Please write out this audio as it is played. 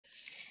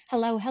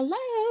Hello, hello,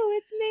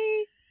 it's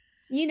me.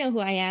 You know who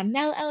I am,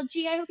 Nell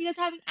LG. I hope you guys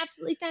are having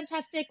absolutely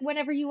fantastic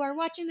whenever you are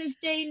watching this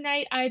day,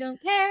 night, I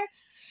don't care.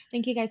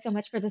 Thank you guys so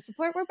much for the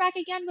support. We're back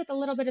again with a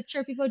little bit of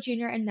Chirpy Bo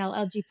Jr. and Nell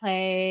LG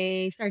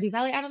play Stardew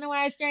Valley. I don't know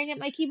why I was staring at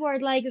my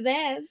keyboard like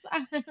this.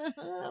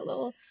 A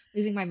little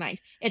losing my mind.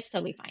 It's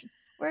totally fine.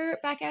 We're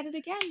back at it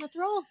again. Let's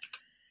roll.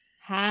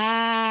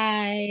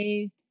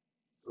 Hi.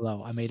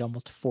 Hello, I made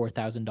almost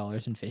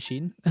 $4,000 in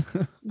fishing.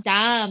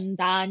 Damn,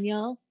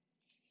 Daniel.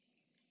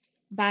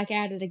 Back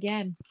at it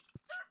again.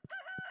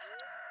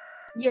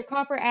 Your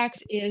copper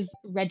axe is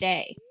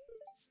ready.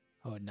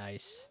 Oh,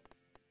 nice.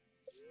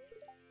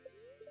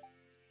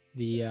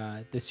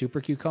 The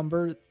super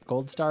cucumber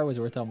gold star was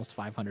worth almost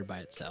 500 by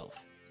itself.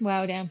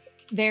 Wow, damn.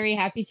 Very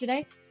happy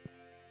today.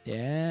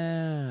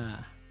 Yeah.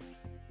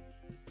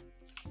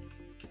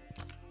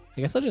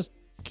 I guess I'll just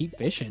keep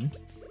fishing.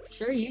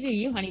 Sure, you do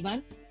you, honey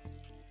buns.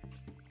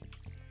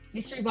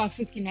 Mystery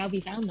boxes can now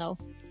be found, though.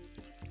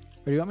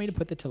 Or do you want me to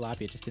put the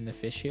tilapia just in the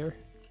fish here?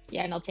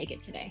 Yeah, and I'll take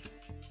it today.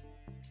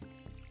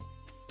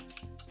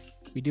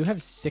 We do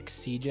have 6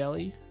 sea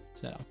jelly,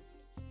 so.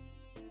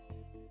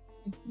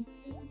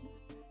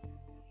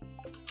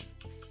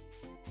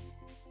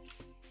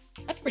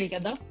 That's pretty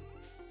good, though.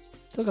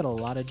 Still got a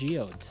lot of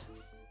geodes.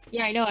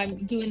 Yeah, I know. I'm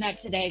doing that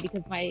today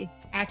because my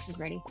axe is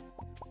ready.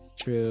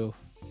 True.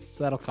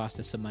 So that'll cost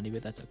us some money,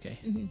 but that's okay.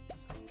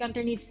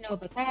 Gunther needs to know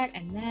about that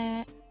and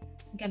that.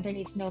 Gunther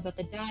needs to know about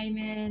the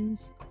diamond.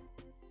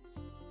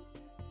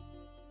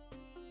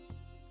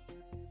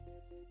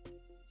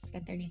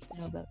 Gunther needs to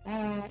know about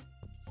that.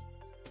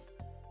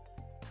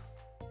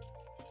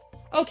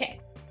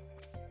 Okay.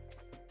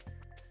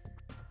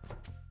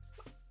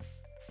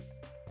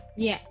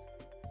 Yeah.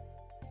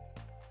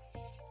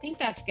 I think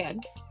that's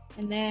good.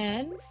 And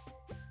then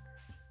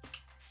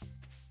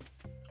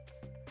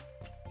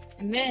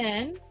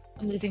I'm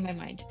losing my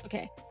mind.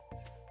 Okay.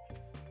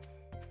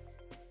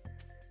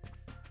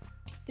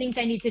 Things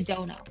I need to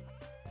dono.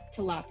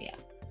 Tilapia.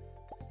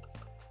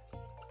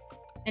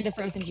 And a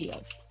frozen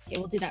geode. Okay,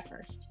 we'll do that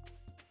first.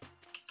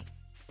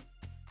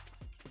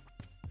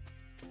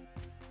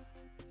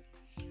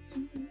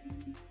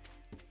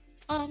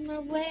 On my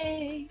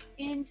way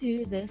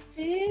into the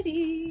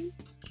city.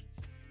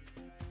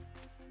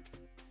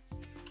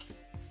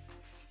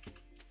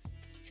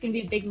 It's gonna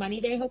be a big money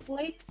day,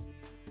 hopefully.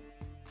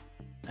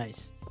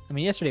 Nice. I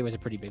mean, yesterday was a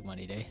pretty big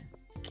money day.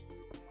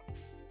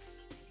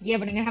 Yeah,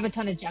 but I'm gonna have a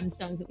ton of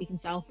gemstones that we can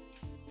sell.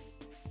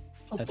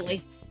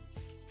 Hopefully.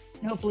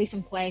 And hopefully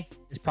some clay.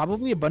 There's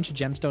probably a bunch of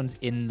gemstones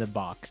in the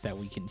box that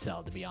we can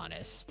sell, to be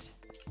honest.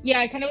 Yeah,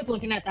 I kind of was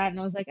looking at that and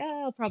I was like,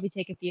 oh, I'll probably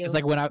take a few. It's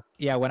like when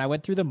I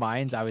went through the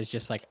mines, I was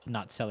just like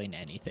not selling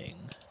anything.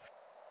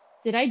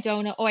 Did I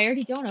dono? Oh, I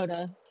already donoed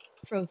a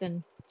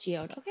frozen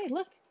geode. Okay,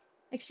 look,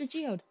 extra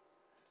geode.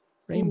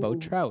 Rainbow Ooh.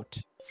 trout.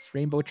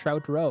 Rainbow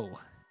trout roe.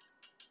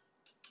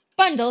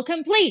 Bundle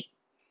complete.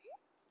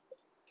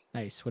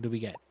 Nice. What do we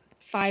get?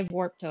 5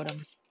 warp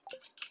totems.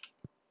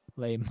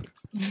 Lame.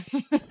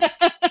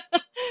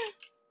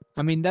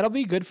 I mean, that'll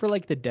be good for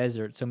like the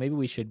desert, so maybe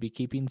we should be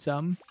keeping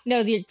some.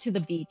 No, to the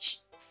beach.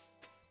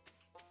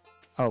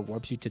 Oh,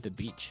 warps you to the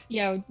beach.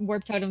 Yeah,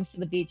 warp totems to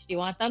the beach. Do you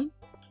want them?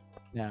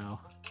 No.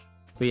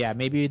 But yeah,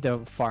 maybe the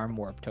farm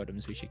warp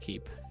totems we should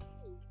keep.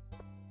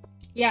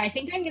 Yeah, I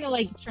think I'm gonna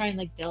like try and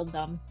like build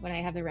them when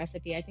I have the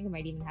recipe. I think I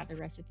might even have the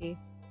recipe.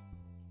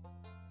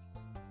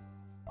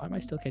 Why am I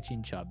still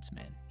catching chubs,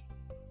 man?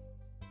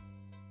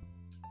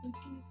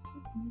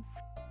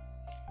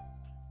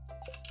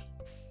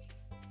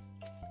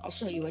 I'll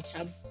show you a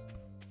chub.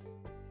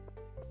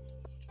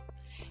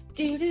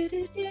 Do you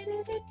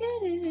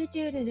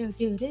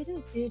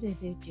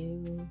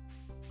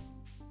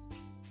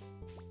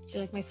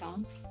like my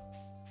song?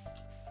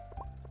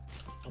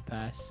 I'll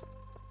pass.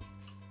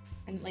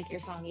 I didn't like your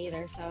song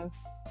either, so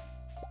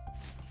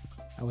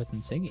I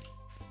wasn't singing.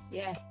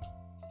 yeah.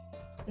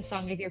 The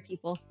song of your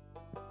people.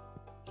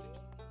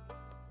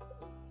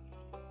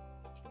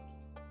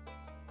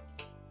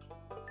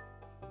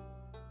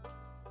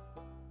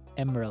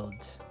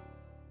 Emerald.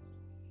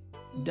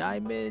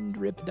 Diamond,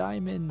 rip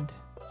diamond.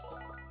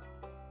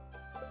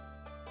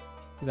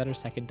 Is that our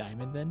second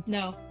diamond then?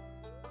 No.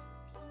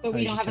 But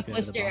we don't have a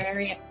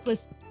crystallarium.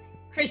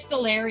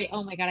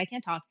 Oh my god, I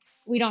can't talk.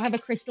 We don't have a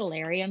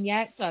crystallarium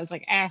yet, so I was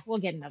like, we'll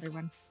get another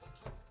one.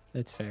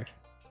 That's fair.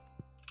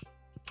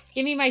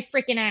 Give me my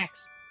freaking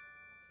axe.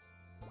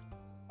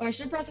 Oh, I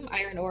should have brought some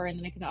iron ore and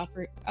then I could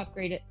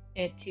upgrade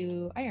it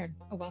to iron.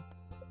 Oh well.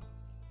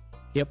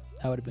 Yep,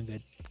 that would have been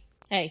good.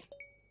 Hey.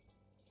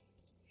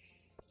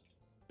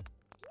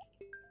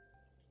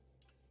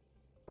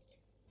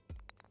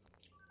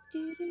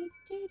 I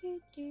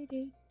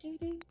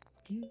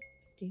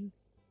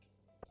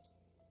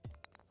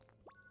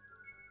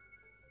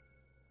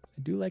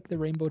do like the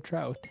rainbow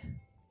trout. Are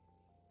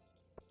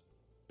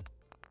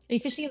you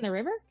fishing in the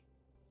river?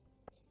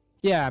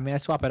 Yeah, I mean, I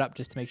swap it up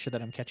just to make sure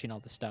that I'm catching all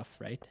the stuff,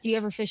 right? Do you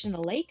ever fish in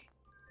the lake?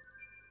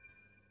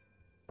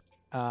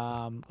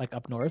 Like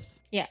up north?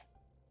 Yeah.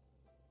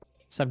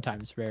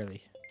 Sometimes,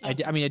 rarely. Oh.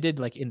 I mean, I did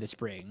like in the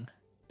spring.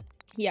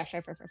 Yeah,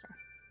 fair, fair, fair, fair.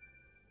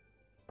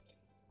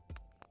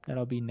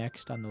 That'll be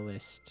next on the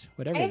list. I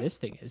Whatever have, this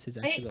thing is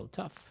I, actually a little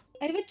tough.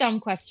 I have a dumb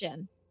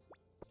question.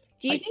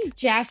 Do you Pike. think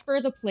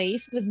Jasper the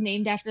place was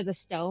named after the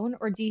stone,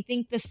 or do you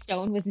think the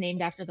stone was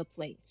named after the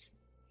place?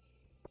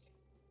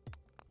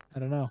 I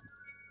don't know.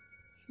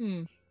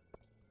 Hmm.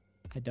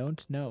 I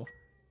don't know.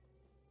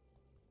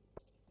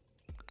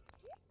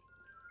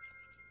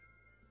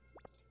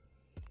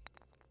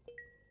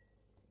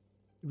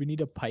 Do we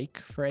need a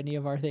pike for any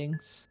of our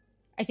things?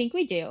 I think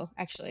we do,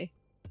 actually.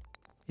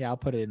 Yeah, I'll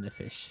put it in the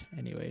fish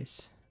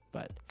anyways.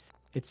 But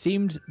it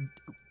seemed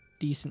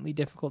decently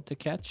difficult to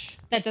catch.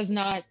 That does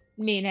not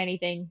mean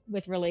anything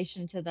with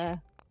relation to the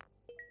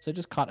So I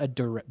just caught a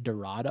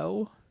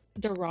Dorado.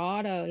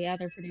 Dorado. Yeah,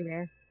 they're pretty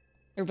rare.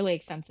 They're really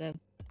expensive.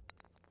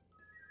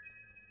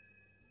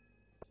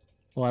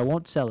 Well, I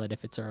won't sell it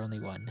if it's our only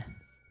one.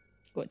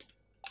 Good.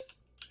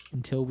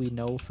 Until we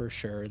know for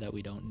sure that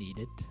we don't need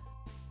it.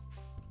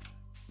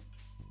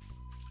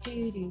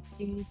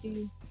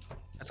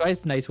 That's why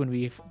it's nice when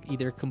we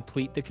either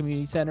complete the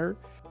community center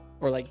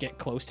or like get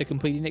close to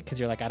completing it, because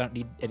you're like, I don't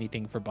need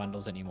anything for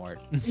bundles anymore.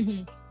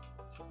 Mm-hmm.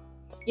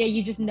 Yeah,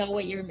 you just know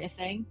what you're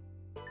missing.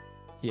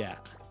 Yeah,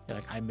 you're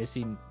like, I'm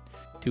missing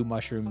 2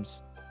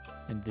 mushrooms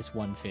and this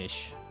 1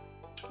 fish.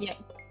 Yep.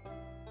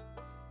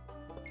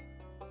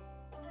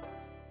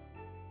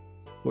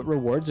 What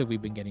rewards have we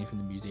been getting from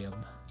the museum?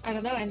 I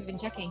don't know. I haven't been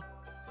checking.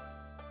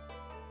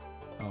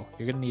 Oh,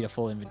 you're gonna need a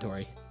full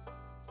inventory.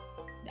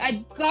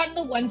 I've gotten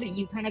the ones that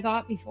you kind of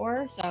got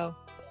before, so.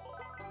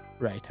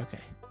 Right, okay.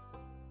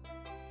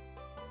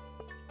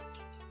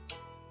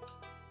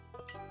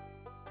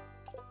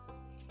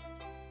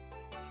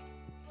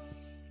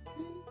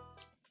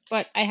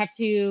 But I have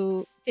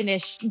to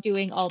finish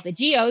doing all the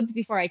geodes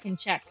before I can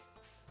check.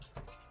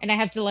 And I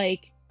have to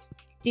like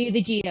do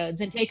the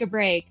geodes and take a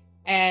break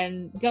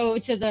and go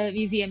to the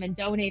museum and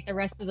donate the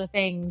rest of the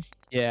things.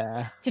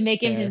 Yeah. To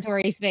make fair.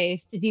 inventory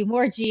space to do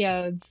more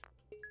geodes.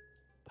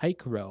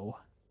 Pike row.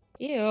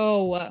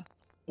 Ew.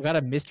 We got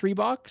a mystery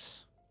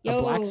box. Yo.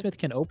 A blacksmith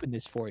can open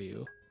this for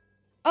you.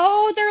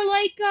 Oh, they're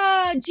like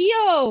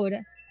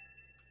geode.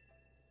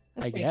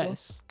 That's I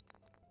guess. Cool.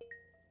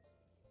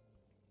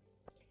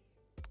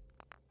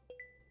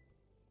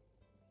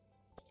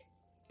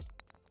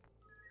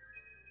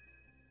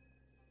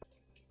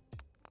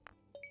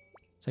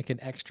 It's like an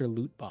extra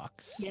loot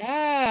box.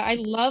 Yeah, I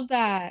love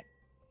that.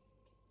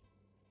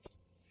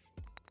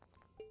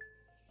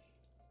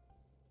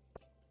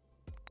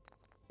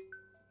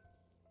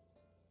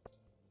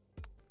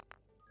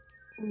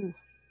 Ooh.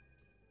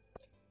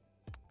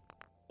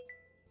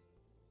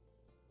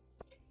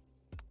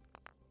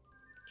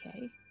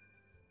 Okay.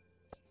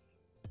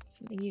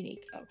 Something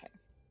unique. Okay.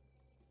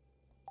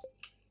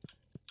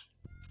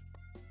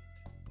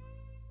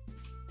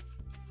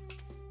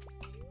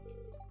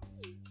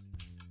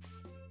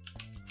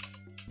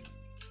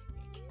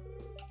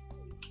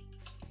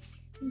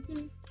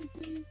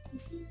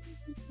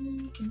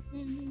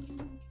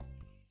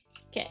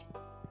 Okay.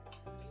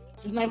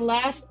 This is my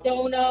last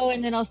dono,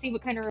 and then I'll see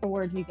what kind of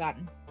rewards we've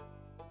gotten.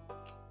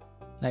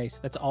 Nice.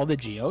 That's all the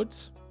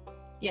geodes?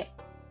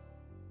 Yep.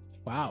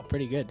 Wow,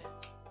 pretty good.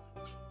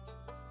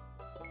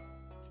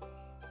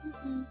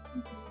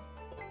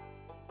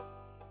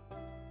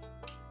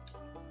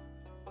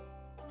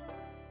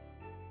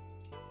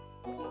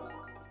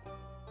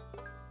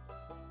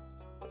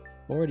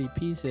 $40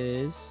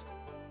 pieces.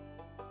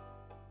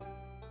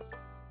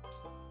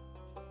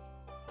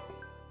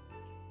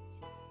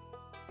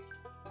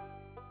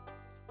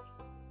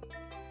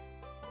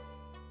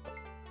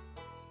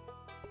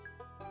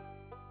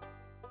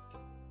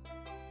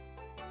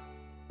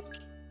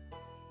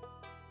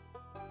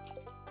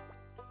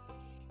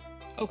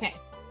 Okay.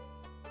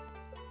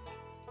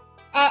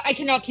 I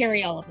cannot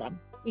carry all of them.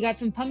 We got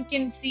some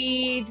pumpkin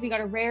seeds. We got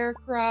a rare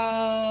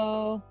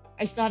crow.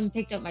 I still haven't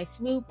picked up my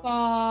flute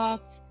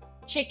box,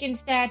 chicken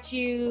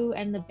statue,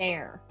 and the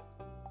bear.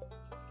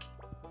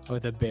 Oh,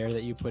 the bear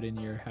that you put in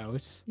your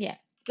house? Yeah.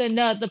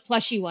 The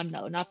plushy one,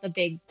 though, not the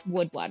big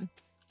wood one.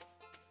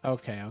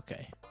 Okay,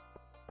 okay.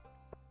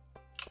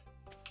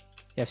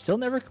 Yeah, I've still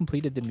never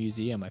completed the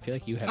museum. I feel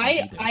like you haven't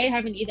either. I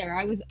haven't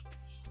either.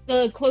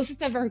 The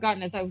closest I've ever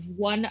gotten is I was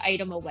 1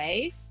 item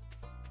away.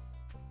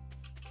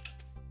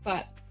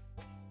 But.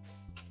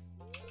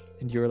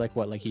 And you were like,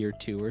 what, like year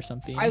 2 or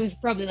something? I was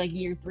probably like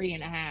year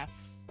 3.5.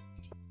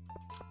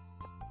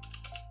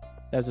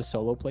 That was a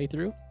solo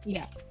playthrough?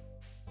 Yeah.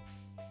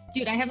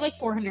 Dude, I have like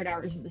 400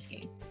 hours in this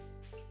game.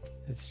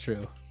 That's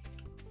true.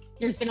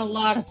 There's been a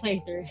lot of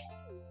playthroughs.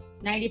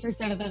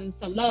 90% of them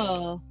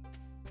solo.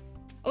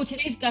 Oh,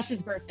 today's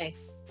Gus's birthday.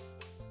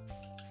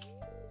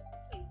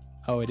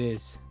 Oh, it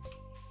is.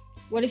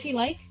 What is he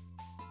like?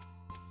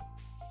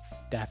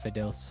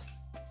 Daffodils.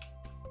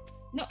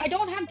 No, I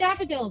don't have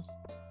daffodils.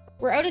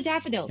 We're out of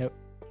daffodils. Nope.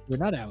 We're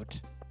not out.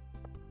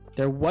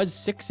 There was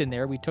 6 in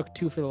there. We took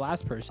 2 for the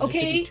last person.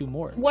 Okay. There should be 2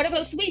 more. What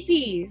about sweet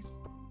peas?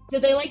 Do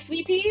they like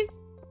sweet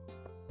peas?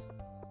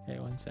 Okay,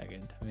 1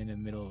 second. I'm in the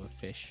middle of a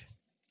fish.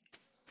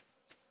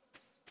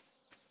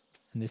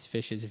 And this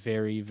fish is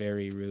very,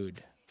 very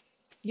rude.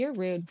 You're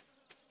rude.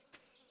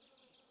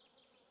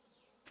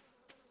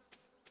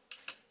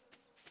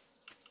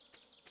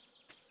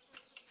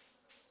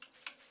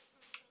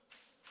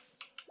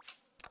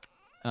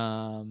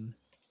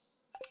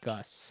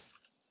 Gus.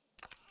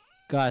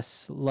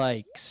 Gus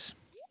likes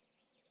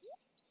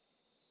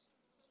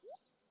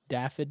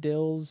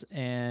daffodils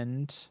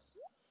and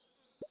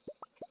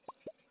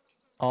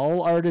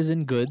all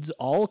artisan goods,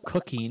 all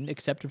cooking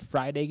except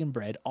fried egg and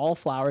bread, all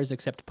flowers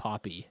except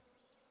poppy,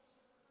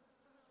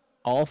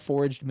 all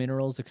foraged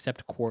minerals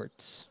except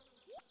quartz,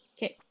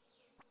 Okay.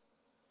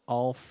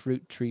 all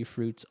fruit tree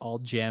fruits, all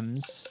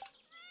gems.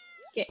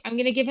 Okay. I'm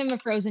gonna give him a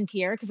frozen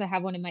tear because I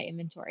have one in my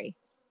inventory.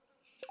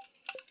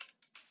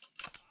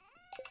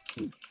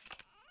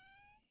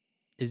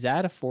 Is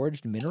that a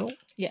foraged mineral?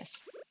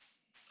 Yes.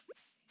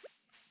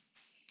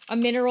 A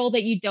mineral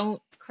that you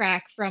don't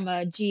crack from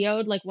a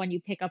geode, like one you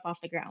pick up off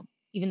the ground.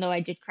 Even though I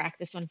did crack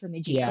this one from a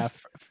geode.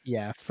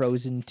 Yeah,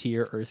 frozen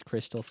tear, earth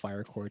crystal,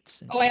 fire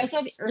quartz. And Oh, I also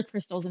have quartz. earth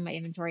crystals in my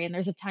inventory, and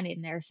there's a ton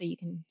in there, so you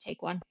can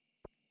take one.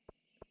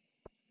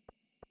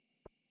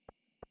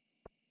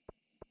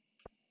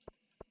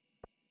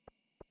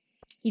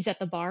 He's at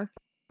the bar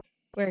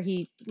where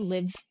he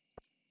lives.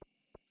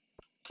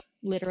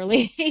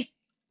 Literally.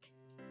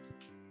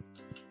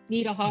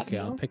 Need a hot Okay,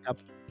 meal?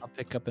 I'll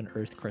pick up an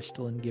earth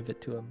crystal and give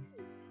it to him.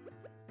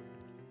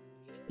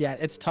 Yeah,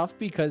 it's tough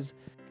because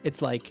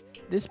it's like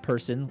this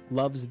person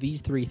loves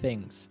these 3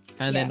 things,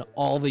 and Yeah. then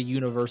all the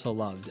universal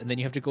loves, and then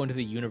you have to go into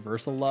the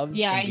universal loves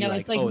Yeah, and I be know, like,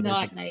 it's like oh, there's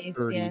not like nice.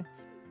 30. Yeah.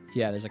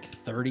 Yeah, there's like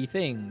 30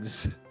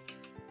 things.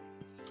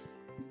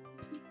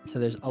 So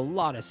there's a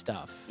lot of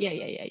stuff. Yeah.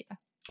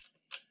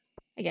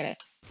 I get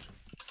it.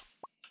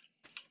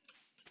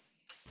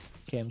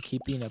 Okay, I'm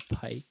keeping a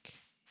pike,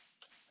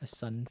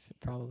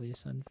 probably a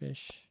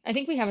sunfish. I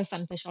think we have a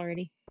sunfish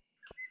already.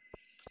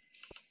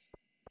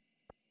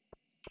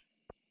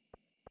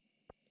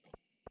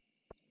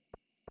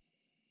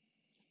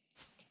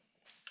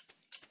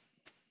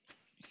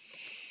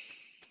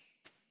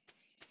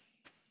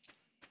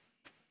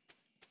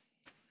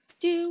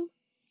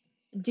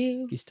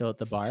 Do. He's still at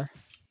the bar.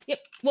 Yep.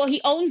 Well,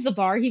 he owns the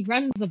bar. He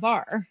runs the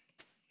bar.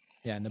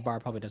 Yeah, and the bar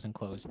probably doesn't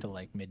close till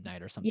like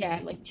midnight or something. Yeah,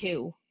 like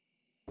 2.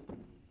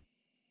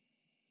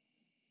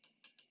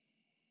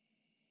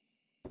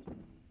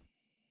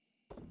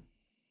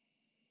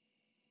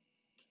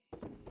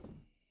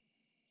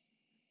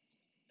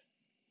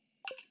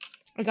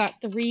 I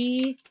got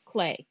 3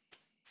 clay.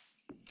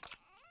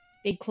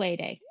 Big clay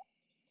day.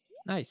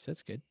 Nice,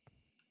 that's good.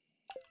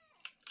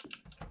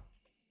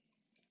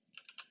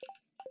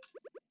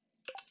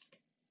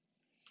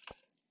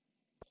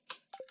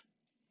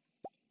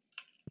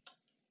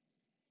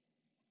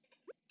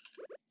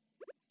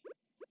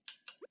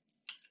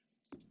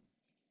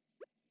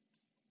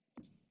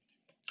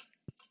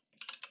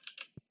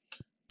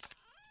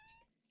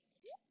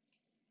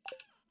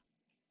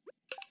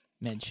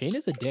 Man, Shane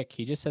is a dick.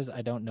 He just says,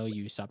 I don't know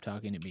you, stop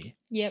talking to me.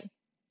 Yep.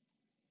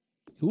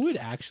 Who would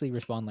actually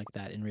respond like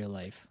that in real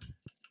life?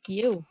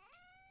 You.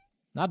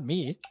 Not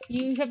me.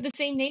 You have the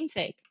same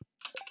namesake.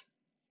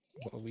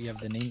 Well, we have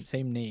the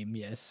same name,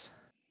 yes.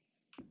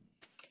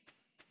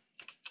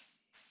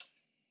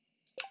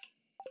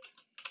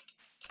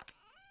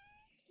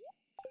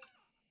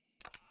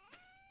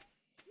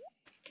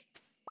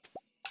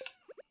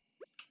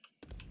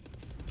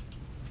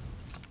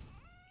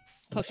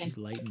 Oh, she's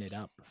lighting it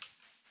up.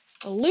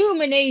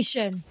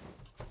 Illumination.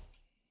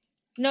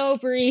 No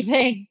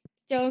breathing.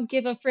 Don't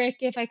give a frick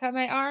if I cut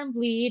my arm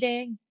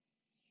bleeding.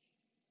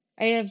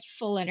 I have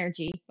full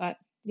energy, but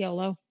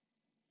YOLO.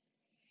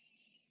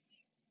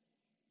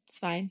 It's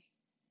fine.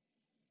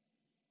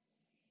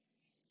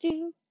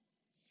 Do.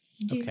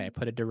 Okay, I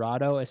put a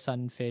Dorado, a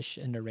sunfish,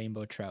 and a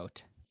rainbow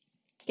trout.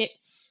 Okay.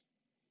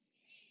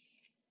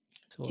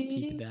 So we'll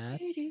keep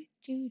that.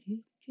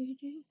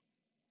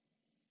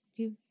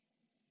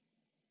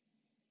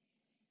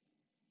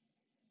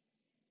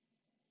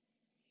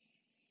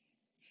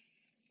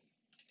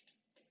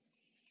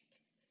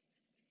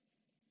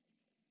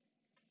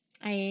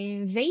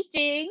 I'm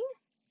waiting.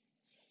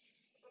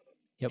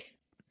 Yep.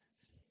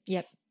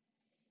 Yep.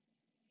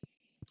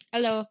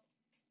 Hello.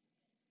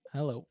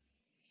 Hello.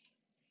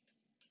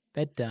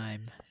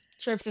 Bedtime.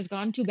 Chirps has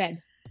gone to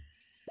bed.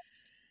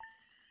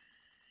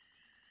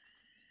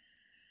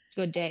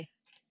 Good day.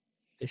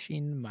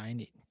 Fishing,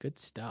 mining. Good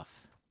stuff.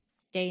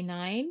 Day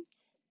 9.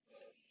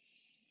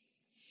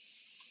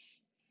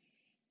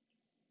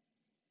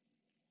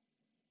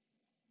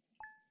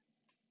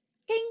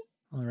 King.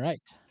 All right.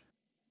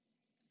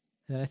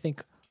 And then I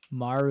think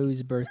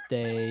Maru's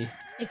birthday.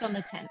 It's on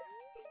the 10th.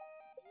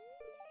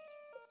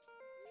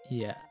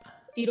 Yeah.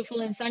 Beautiful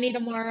and sunny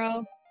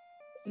tomorrow.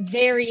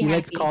 Very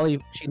happy.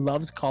 She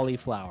loves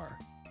cauliflower.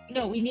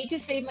 No, we need to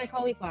save my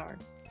cauliflower.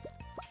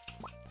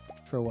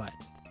 For what?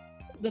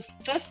 The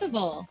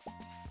festival.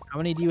 How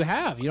many do you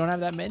have? You don't have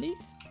that many?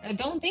 I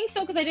don't think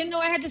so, because I didn't know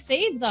I had to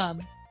save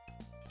them.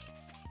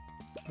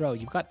 Bro,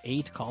 you've got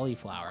 8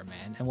 cauliflower,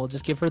 man. And we'll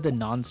just give her the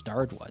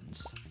non-starred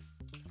ones.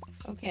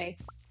 Okay.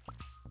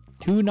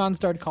 2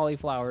 non-starred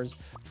cauliflowers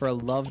for a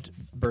loved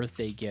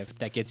birthday gift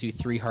that gets you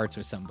 3 hearts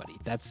with somebody.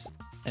 That's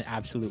an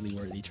absolutely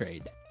worthy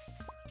trade.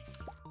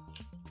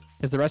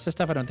 Because the rest of the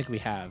stuff I don't think we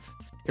have.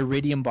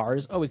 Iridium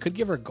bars. Oh, we could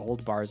give her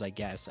gold bars, I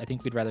guess. I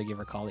think we'd rather give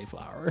her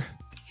cauliflower.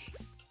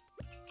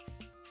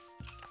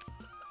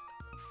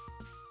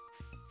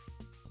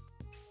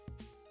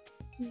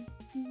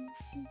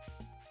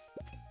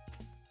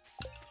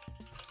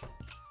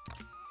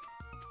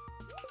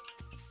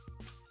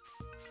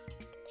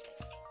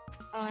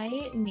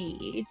 I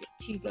need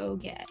to go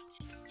get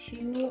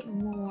 2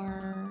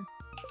 more.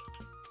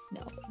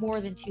 No,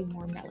 more than 2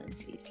 more melon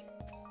seed.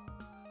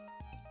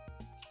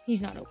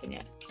 He's not open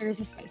yet. There is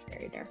a spice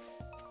berry there.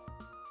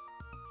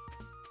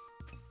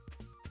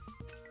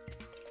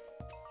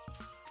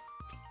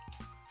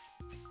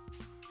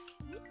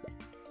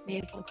 May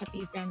as well cut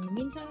these down in the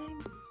meantime.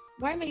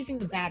 Why am I using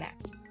the bad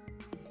axe?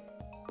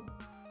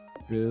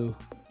 True.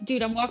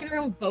 Dude, I'm walking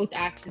around with both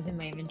axes in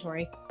my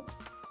inventory.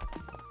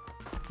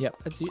 Yep,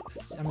 that's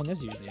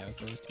usually how it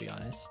goes, to be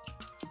honest.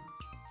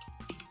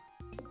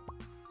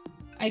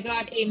 I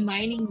got a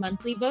mining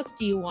monthly book.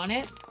 Do you want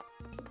it?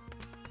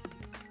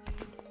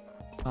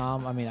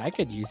 I mean, I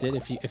could use it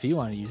if you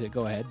want to use it.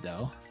 Go ahead,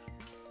 though.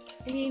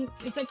 I mean,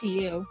 it's up to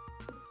you.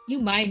 You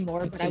mine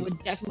more, I'd but say- I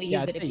would definitely yeah,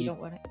 use I'd it if say you you- don't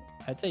want it.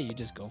 I'd say you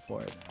just go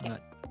for it. I'm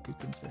not too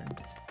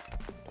concerned.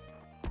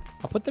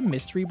 I'll put the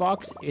mystery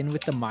box in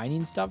with the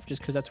mining stuff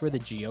just because that's where the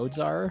geodes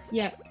are.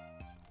 Yeah.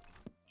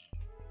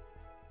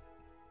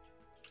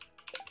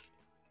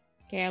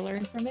 Okay, I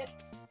learned from it.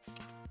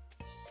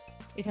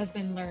 It has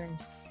been learned.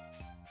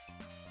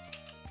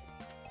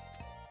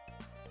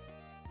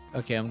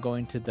 Okay, I'm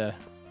going to the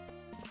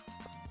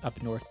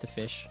up north to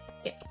fish.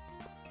 Okay.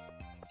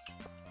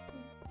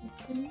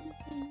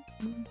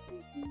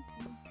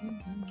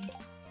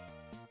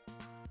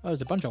 Oh,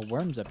 there's a bunch of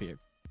worms up here.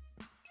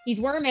 He's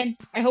worming.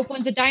 I hope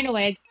one's a dino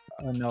egg.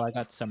 Oh no, I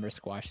got summer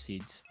squash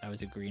seeds. That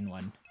was a green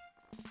one.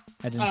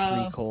 And then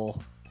Oh. 3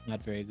 coal.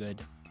 Not very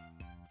good.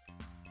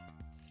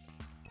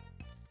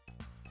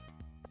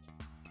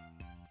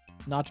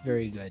 Not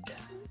very good.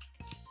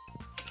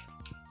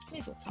 May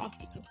as well talk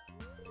to you.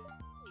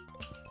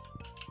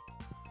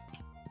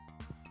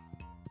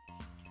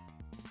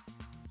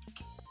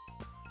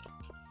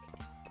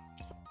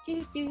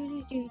 Do,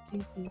 do, do,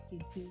 do, do, do,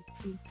 do,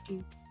 do,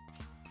 do.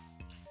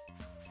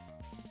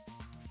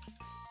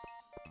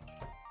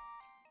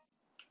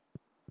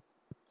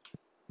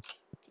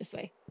 This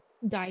way.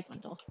 Dye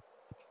bundle.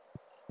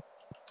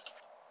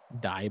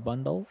 Dye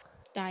bundle?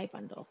 Dye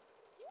bundle.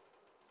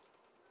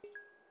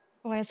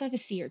 Oh, I also have a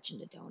sea urchin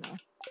to dono.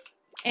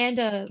 And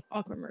a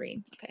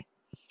aquamarine. Okay.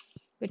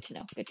 Good to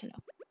know. Good to know.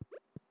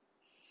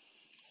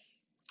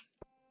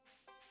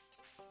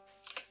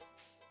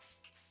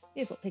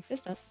 May as well pick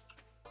this up.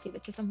 Give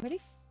it to somebody.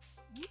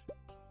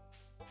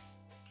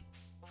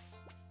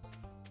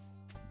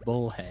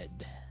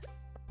 Bullhead.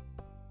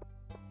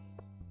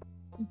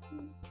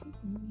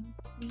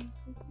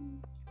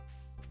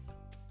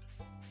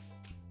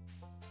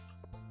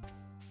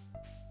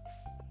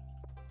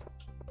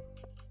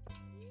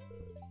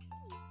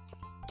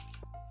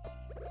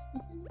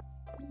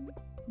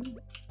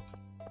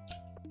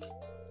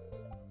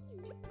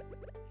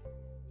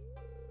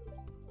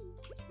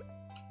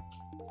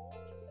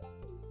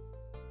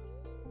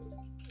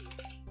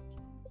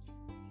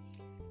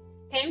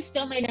 Pam's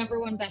still my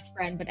 #1 best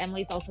friend, but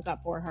Emily's also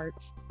got 4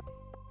 hearts.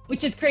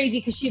 Which is crazy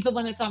because she's the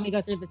one that saw me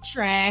go through the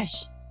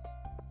trash.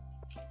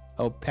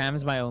 Oh,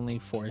 Pam's my only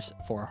 4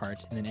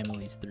 heart, and then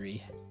Emily's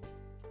 3.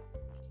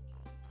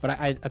 But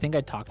I think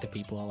I talk to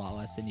people a lot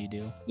less than you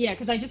do. Yeah,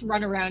 because I just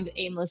run around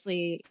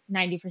aimlessly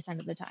 90%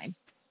 of the time.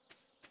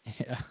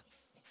 Yeah.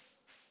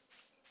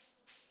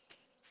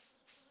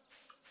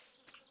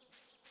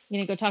 I'm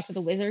gonna go talk to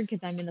the wizard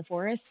because I'm in the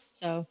forest,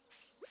 so.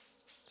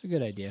 It's a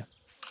good idea.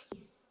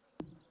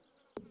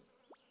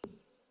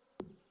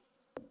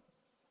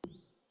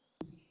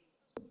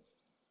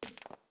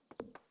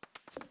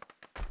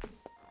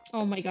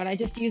 Oh my god, I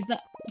just used the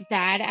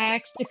bad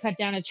axe to cut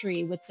down a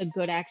tree with the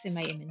good axe in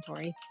my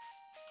inventory.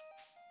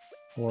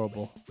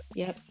 Horrible.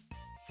 Yep,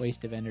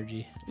 Waste of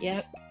energy.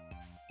 yep.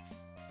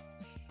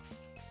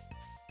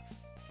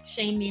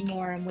 Shame me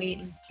more, I'm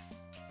waiting.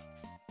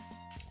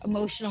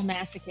 Emotional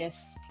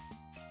masochist.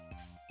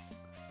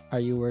 Are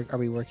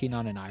we working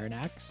on an iron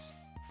axe?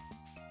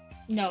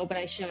 No, but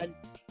I should.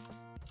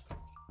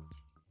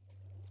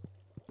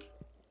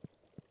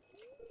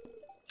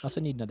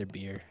 Also need another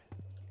beer.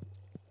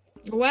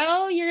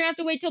 Well, you're gonna have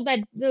to wait till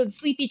bed, the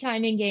sleepy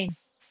time in game.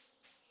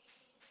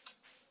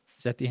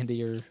 Is that the end of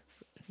your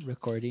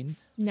recording?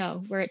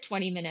 No, we're at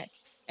 20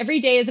 minutes. Every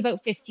day is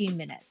about 15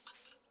 minutes.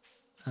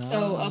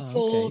 So a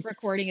full Okay.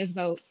 recording is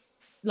about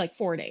like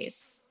 4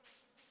 days.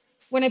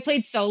 When I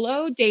played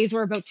solo, days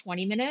were about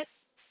 20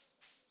 minutes.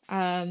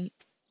 So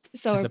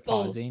Is a it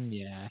full, pausing?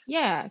 Yeah.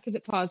 yeah, because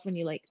it paused when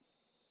you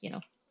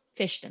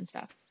fished and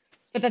stuff.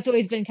 But that's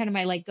always been kind of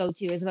my like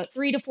go-to is about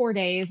 3 to 4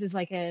 days is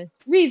like a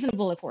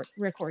reasonable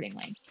recording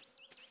length.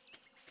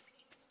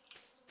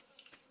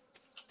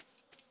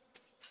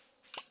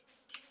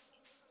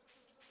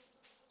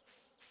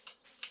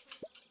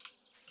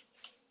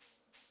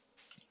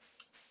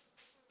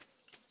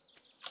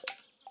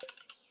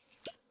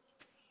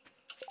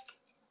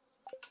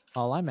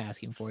 All I'm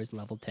asking for is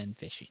level 10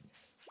 fishing.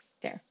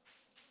 There.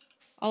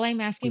 All I'm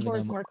asking Even for though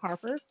is more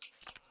copper.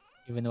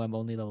 Even though I'm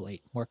only level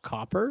 8. More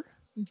copper?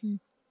 Mm-hmm.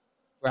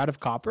 We're out of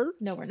copper?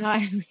 No, we're not.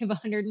 We have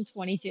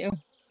 122.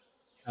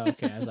 Oh,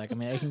 okay, I was like, I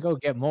mean, I can go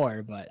get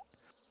more, but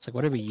it's like,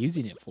 what are we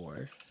using it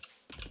for?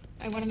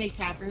 I want to make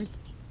tappers.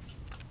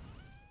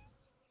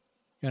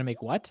 You want to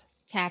make what?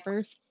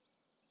 Tappers.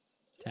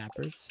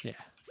 Tappers? Yeah.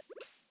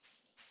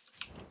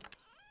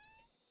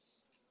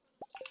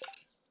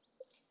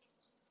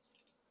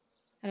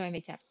 How do I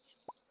make tappers?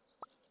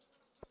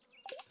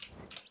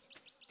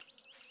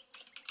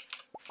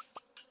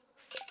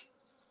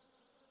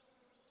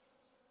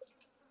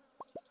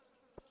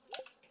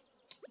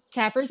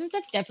 Tappers and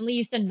stuff definitely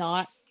used to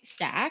not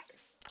stack.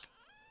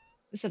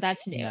 So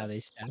that's And new. now they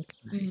stack.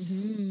 Nice.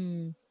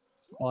 Mm-hmm.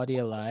 Quality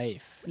of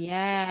life.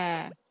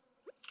 Yeah.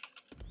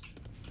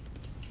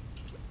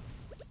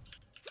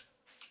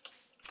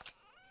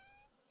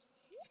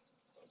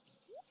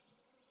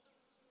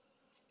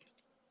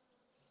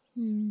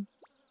 Hmm.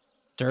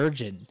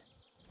 Sturgeon.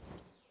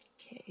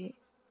 Okay.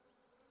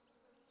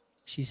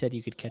 She said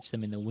you could catch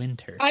them in the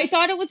winter. I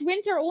thought it was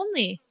winter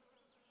only,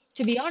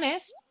 to be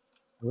honest.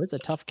 It was a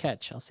tough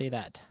catch, I'll say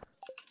that.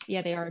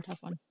 Yeah, they are a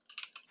tough one.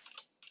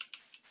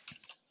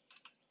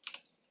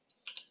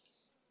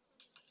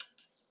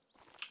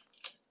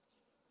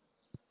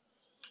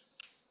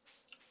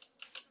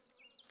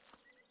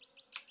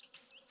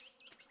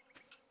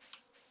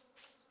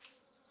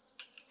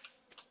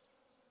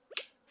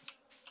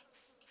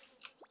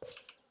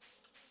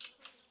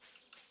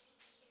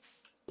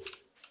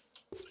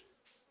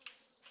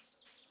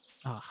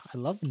 Ah, I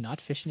love not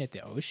fishing at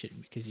the ocean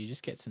because you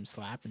just get some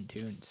slapping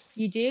tunes.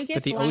 You do But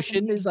get the slapping ocean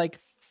is tunes. like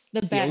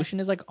The the ocean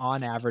best. is like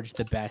on average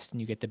the best,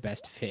 and you get the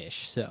best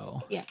fish.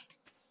 So Yeah.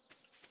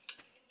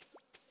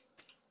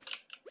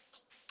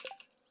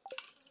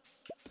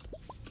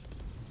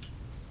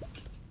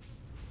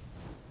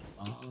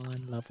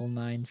 on level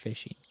 9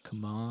 fishing.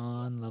 Come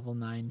on, level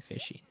 9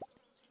 fishing.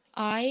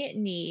 I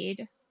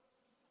need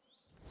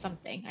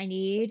something. I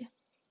need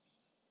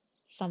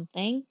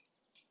something.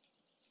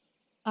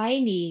 I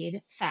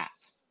need sap.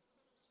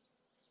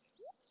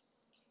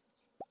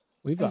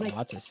 We've I was got like,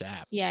 lots of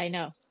sap. yeah, I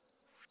know.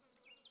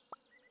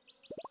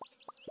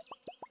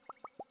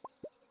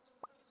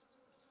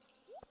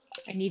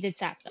 I needed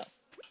sap though.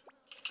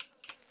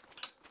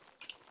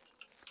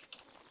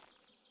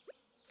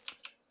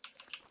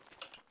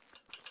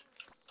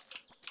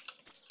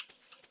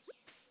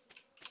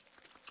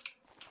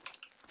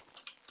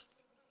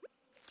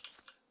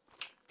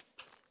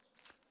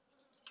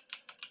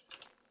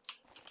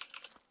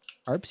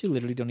 Harps, you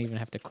literally don't even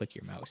have to click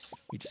your mouse.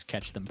 You just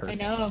catch them I perfect.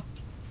 know.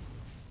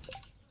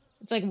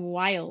 It's like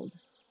wild.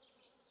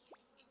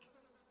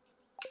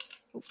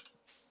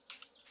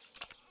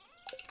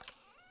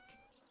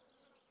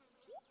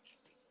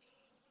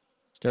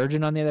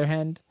 Sturgeon, on the other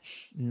hand,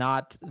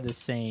 not the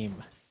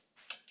same.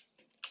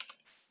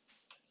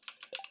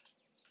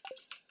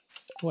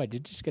 Oh, I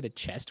did just get a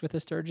chest with a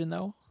sturgeon,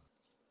 though.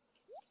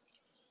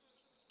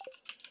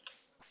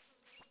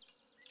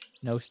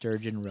 No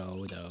sturgeon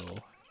roe,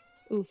 though.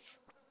 Oof.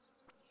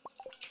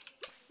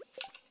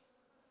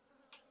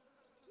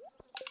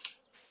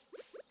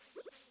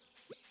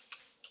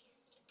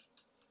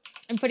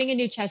 I'm putting a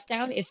new chest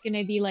down. It's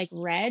gonna be like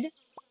red,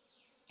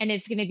 and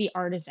it's gonna be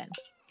artisan.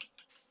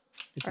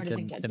 Is it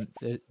Artisan goods.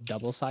 the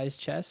double-sized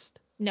chest?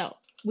 No,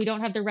 we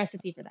don't have the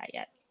recipe for that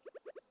yet.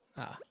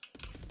 Ah.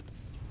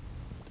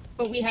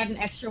 But we had an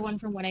extra one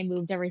from when I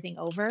moved everything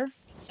over.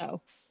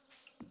 So,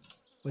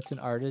 What's an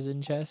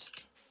artisan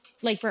chest?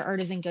 like for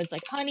artisan goods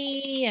like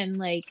honey and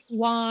like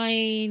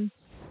wine.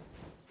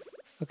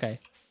 Okay.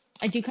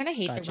 I do kind of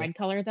hate the Gotcha. red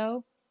color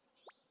though.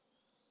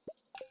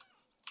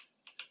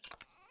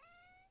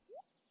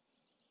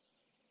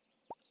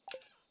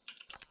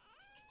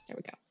 There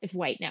we go. It's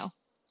white now.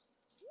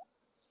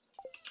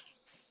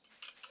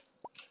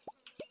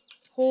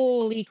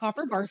 Holy,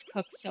 copper bars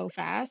cook so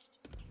fast.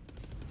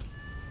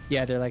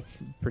 Yeah, they're like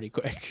pretty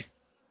quick.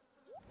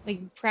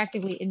 Like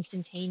practically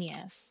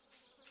instantaneous.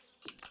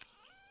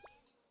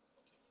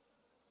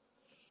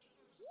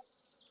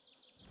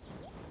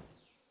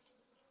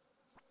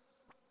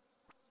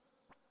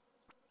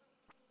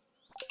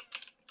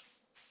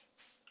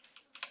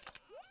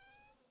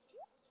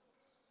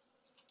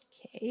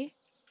 Okay.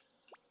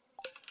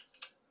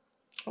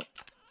 Oh,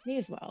 me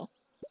as well.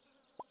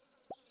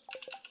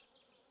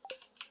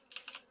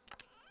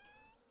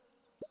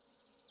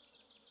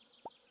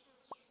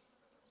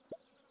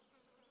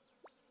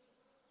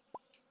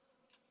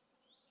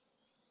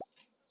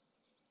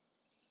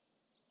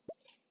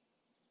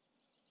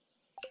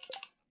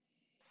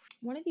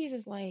 One of these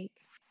is like,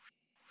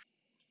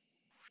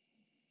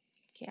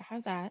 okay, I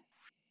have that.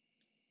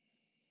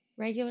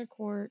 Regular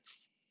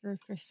quartz,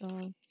 earth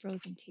crystal,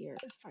 frozen tear,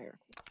 fire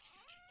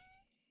quartz.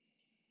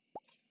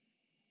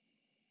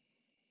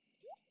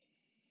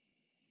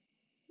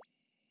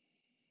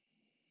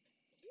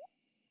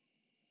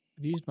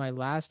 I've used my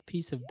last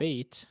piece of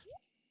bait.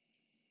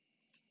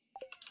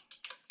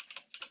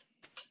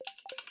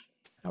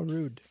 How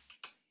rude.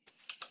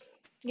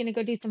 I'm gonna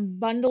go do some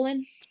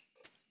bundling.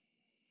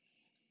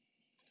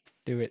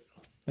 Do it.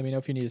 Let me know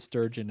if you need a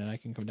sturgeon and I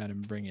can come down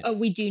and bring it. Oh,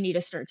 we do need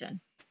a sturgeon.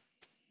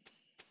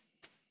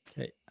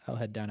 Okay, I'll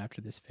head down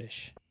after this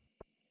fish.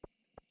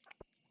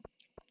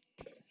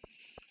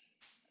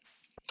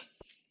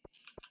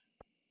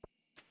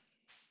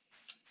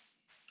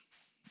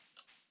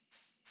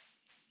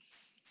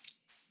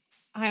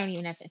 I don't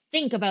even have to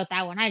think about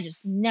that one. I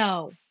just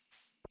know.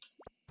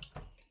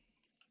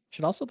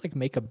 Should also like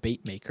make a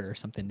bait maker or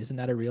something. Isn't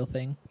that a real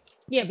thing?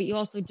 Yeah, but you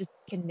also just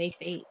can make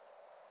bait.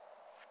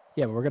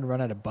 Yeah, but we're gonna run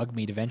out of bug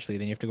meat eventually.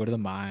 Then you have to go to the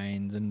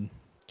mines and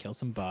kill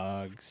some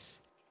bugs.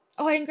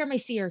 Oh, I didn't grab my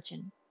sea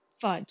urchin.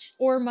 Fudge.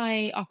 Or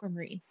my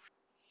aquamarine.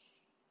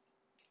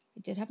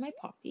 I did have my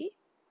poppy.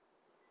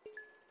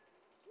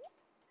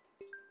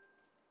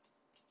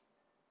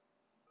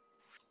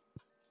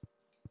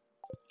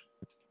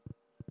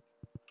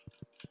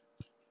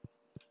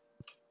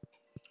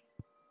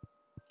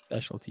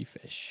 Specialty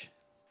fish.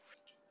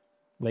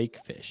 Lake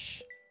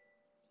fish.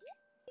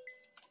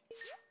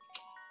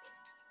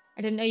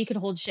 I didn't know you could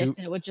hold shift Two.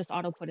 and it would just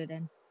auto put it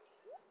in.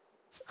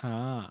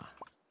 Ah.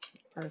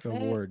 Perfect.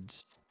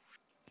 Rewards.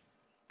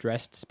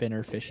 Dressed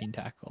spinner fishing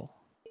tackle.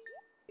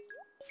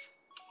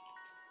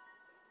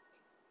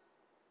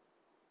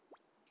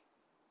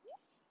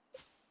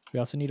 We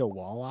also need a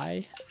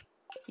walleye.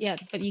 Yeah,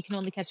 but you can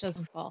only catch those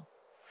in fall.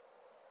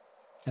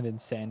 And then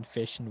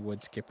sandfish and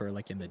wood skipper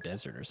like in the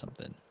desert or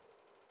something.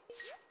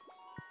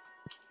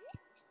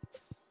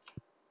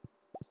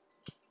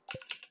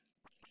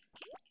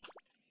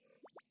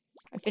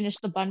 I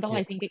finished the bundle. Yeah.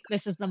 I think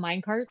this is the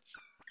mine carts.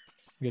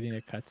 I'm getting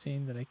a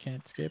cutscene that I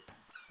can't skip.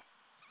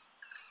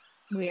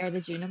 We are the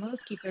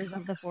Junimos, keepers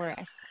of the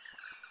forests.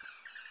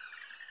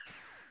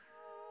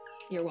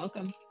 You're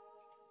welcome.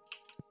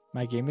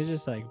 My game is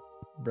just like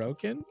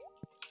broken.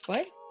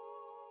 What?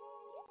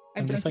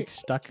 I'm just like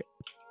stuck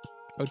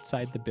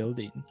outside the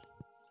building.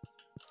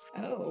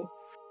 Oh.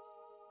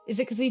 Is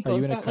it because we Are you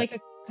both in a got like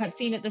a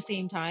cutscene at the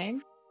same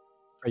time?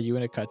 Are you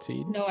in a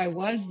cutscene? No, I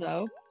was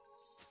though.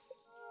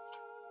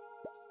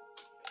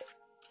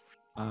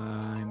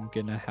 I'm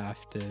gonna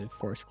have to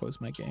force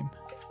close my game.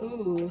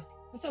 Ooh,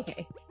 that's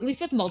okay. At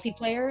least with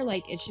multiplayer,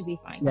 like it should be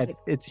fine. Yeah,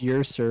 it's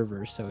your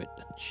server, so it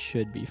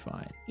should be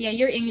fine. Yeah,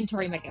 your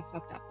inventory might get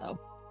fucked up though.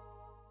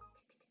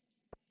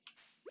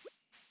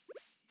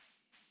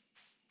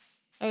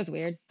 That was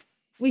weird.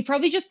 We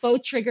probably just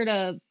both triggered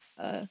a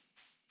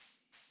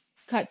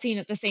cutscene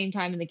at the same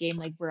time and the game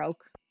like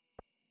broke.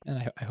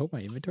 And I hope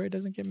my inventory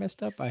doesn't get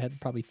messed up. I had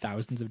probably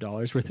thousands of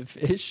dollars worth of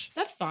fish.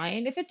 That's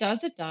fine. If it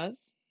does, it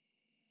does.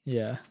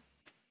 Yeah.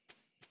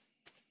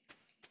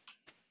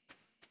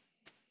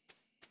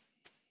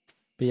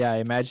 But yeah, I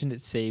imagine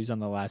it saves on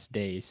the last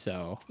day,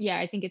 so... Yeah,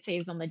 I think it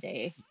saves on the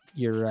day.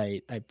 You're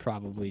right. I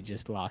probably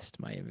just lost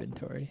my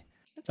inventory.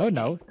 That's Oh, okay.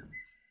 no.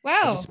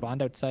 Wow. I just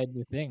spawned outside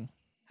the thing.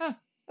 Huh.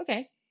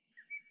 Okay.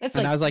 That's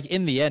And like... I was like,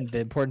 in the end, the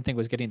important thing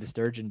was getting the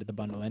sturgeon to the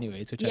bundle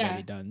anyways, which I'd Yeah.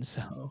 already done,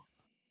 so...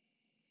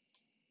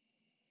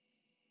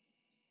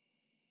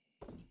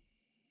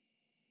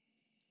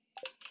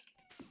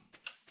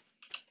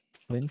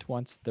 Flint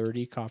wants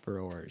 30 copper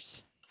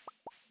ores.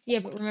 Yeah,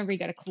 but remember, you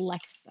gotta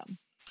collect them.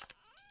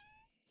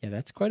 Yeah,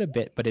 that's quite a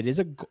bit, but it is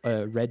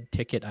a red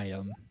ticket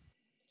item.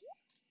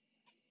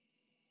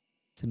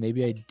 So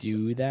maybe I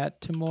do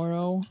that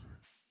tomorrow.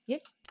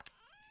 Yep.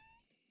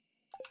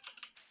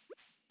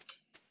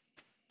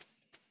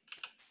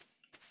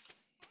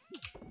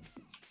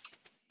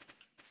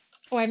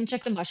 Oh, I haven't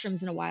checked the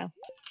mushrooms in a while.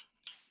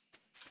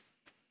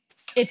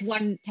 It's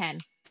 110.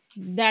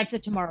 That's a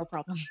tomorrow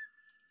problem.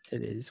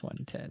 It is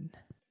 110.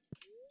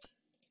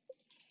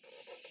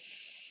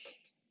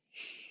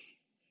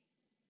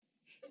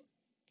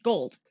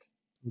 Gold.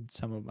 With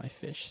some of my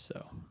fish,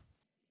 so...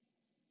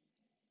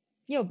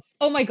 Yo,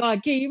 oh my god,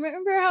 okay, you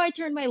remember how I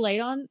turned my light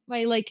on?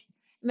 My like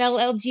Mel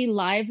LG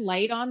live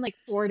light on like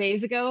 4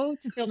 days ago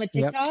to film a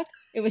TikTok? Yep.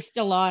 It was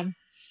still on.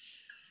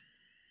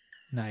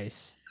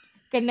 Nice.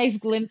 Got a nice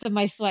glimpse of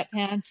my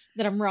sweatpants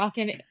that I'm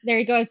rocking. There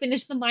you go, I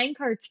finished the mine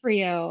carts for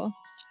you.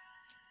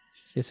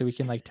 Yeah, so we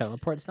can like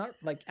teleport. It's not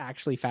like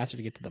actually faster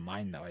to get to the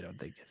mine though, I don't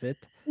think, is it?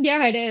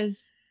 Yeah, it is.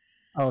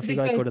 Oh, if you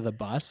like go to the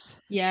bus?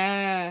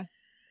 Yeah.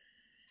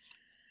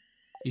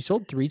 You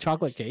sold 3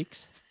 chocolate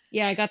cakes?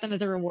 Yeah, I got them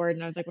as a reward,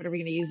 and I was like, what are we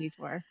going to use these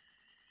for?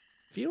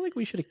 I feel like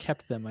we should have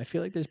kept them. I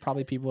feel like there's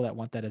probably people that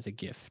want that as a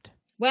gift.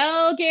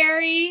 Well,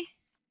 Gary.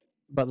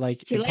 But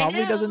like, it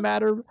probably doesn't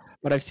matter.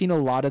 But I've seen a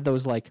lot of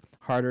those like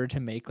harder to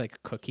make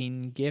like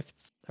cooking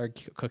gifts or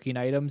cooking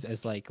items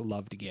as like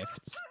loved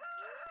gifts.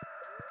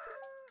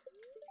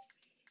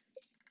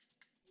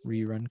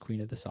 Rerun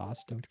Queen of the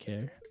Sauce, don't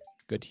care.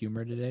 Good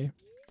humor today.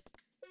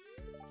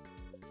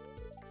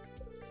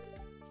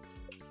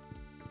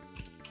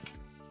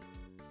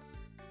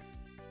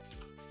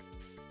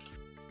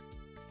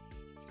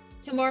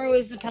 Tomorrow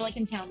is the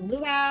Pelican Town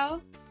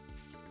Luau.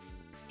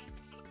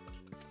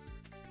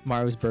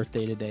 Tomorrow's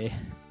birthday today.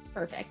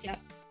 Perfect, yep.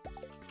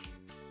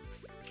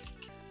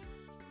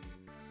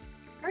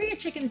 How are your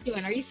chickens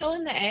doing? Are you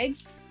selling the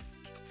eggs?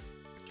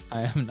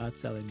 I am not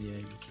selling the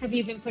eggs. Have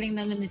you been putting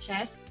them in the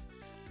chest?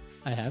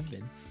 I have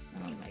been.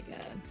 Oh my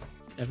god.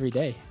 Every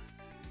day.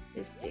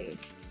 This dude.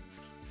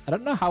 I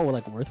don't know how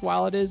like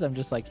worthwhile it is. I'm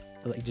just like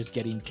just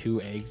getting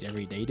 2 eggs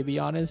every day, to be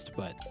honest,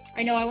 but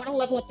I know, I want to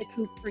level up the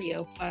coop for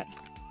you, but...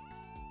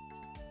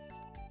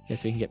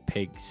 guess we can get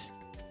pigs.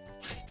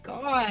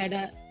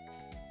 God.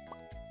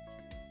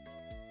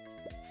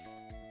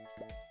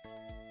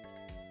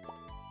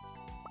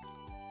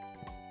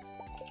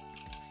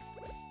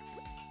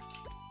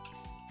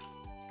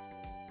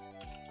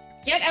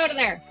 Get out of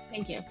there!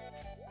 Thank you.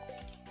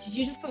 Did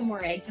you just put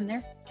more eggs in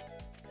there?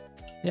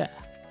 Yeah.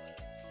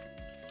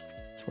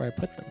 That's where I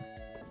put them.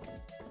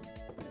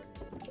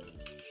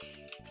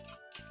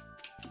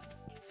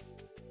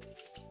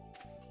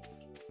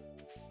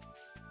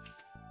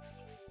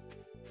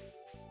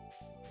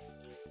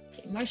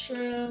 Okay,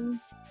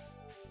 mushrooms.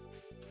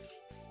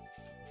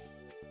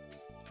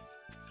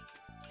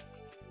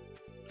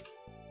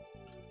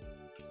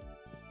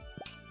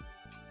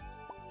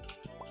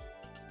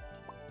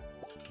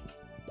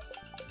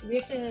 Do we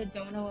have to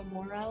dono a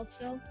morel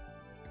still?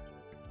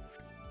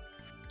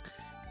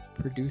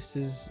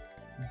 Produces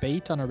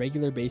bait on a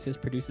regular basis,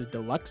 produces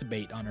deluxe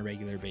bait on a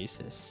regular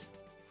basis.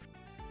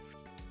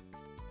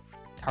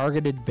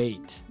 Targeted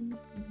bait.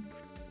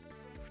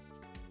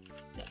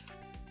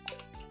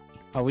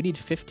 Oh, we need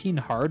 15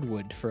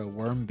 hardwood for a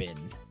worm bin.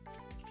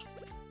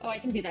 Oh, I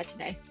can do that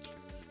today.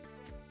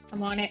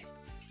 I'm on it.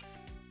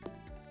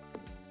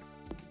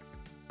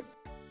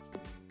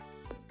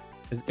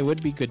 'Cause it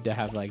would be good to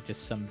have like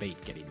just some bait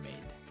getting made.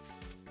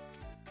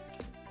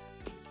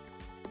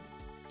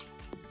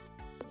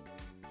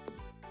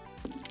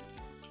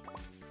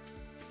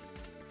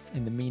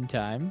 In the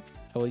meantime,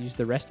 I will use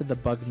the rest of the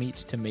bug meat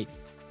to make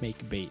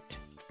bait.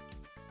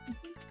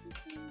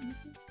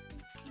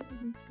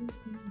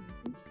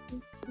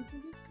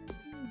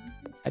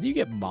 How do you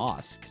get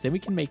moss? Because then we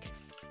can make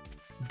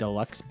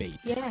deluxe bait.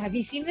 Yeah, have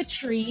you seen the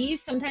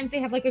trees? Sometimes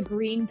they have like a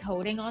green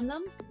coating on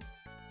them.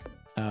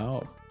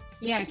 Oh.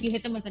 Yeah, if you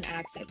hit them with an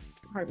axe, it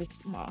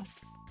harvests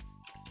moss.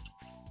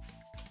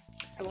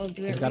 I will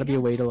do it. There's got to be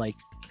a way to like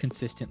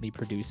consistently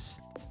produce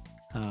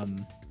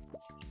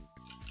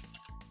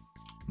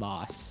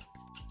moss,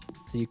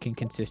 so you can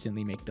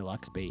consistently make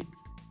deluxe bait.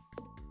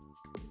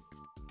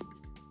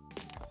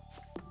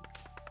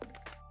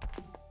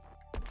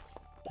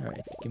 All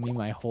right, give me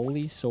my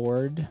holy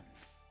sword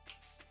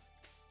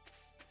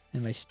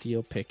and my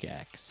steel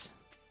pickaxe.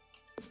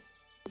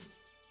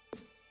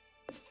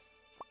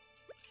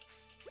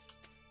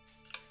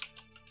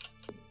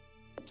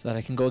 So that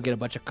I can go get a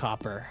bunch of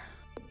copper.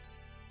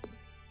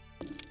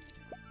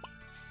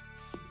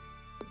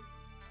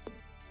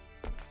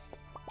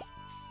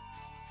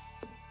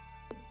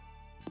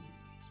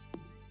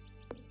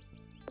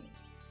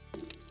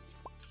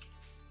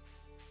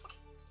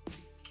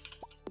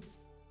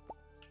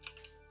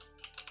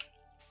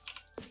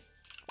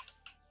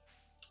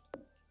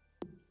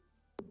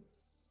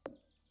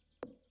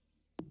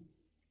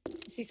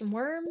 See some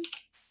worms.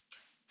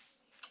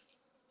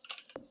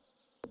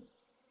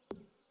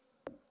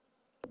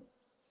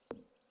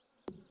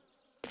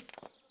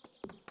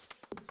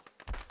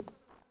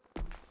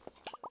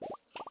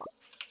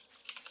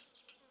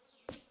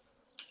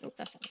 Oh,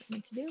 that's not what I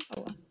meant to do.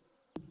 Oh well.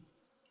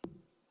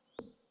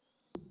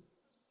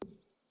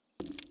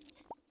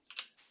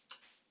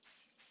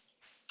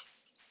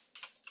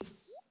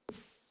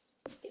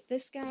 Get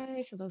this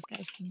guy so those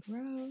guys can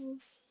grow.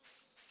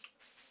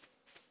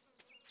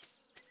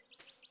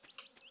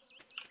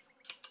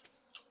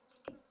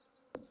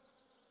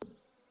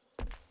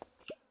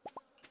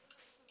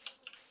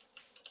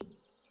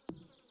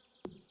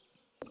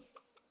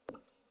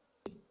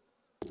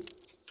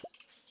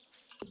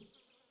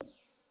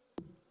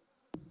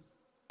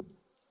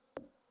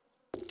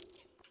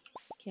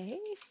 Okay.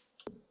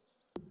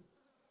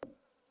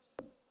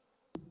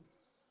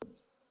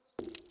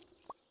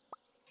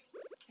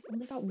 I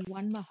only got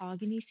one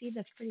mahogany seed.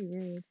 That's pretty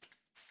rude.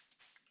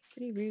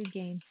 Pretty rude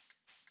game.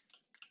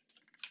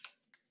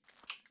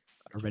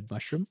 Got a red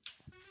mushroom.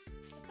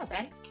 That's not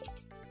bad.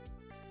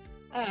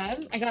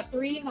 I got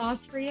 3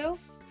 moss for you.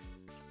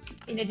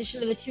 In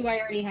addition to the 2 I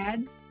already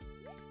had.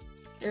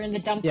 They're in the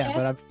dump Yeah,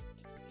 chest.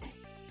 but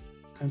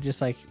I'm just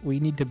like, we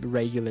need to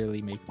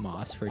regularly make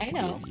moss for it to be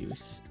of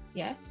use.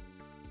 Yeah.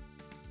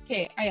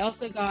 Okay, I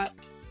also got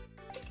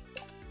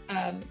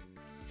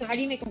so how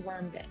do you make a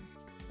worm bin?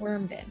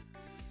 Worm bin.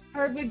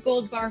 Hardwood,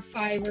 gold bar,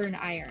 fiber, and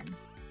iron.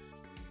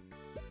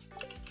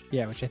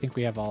 Yeah, which I think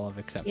we have all of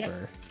except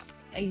for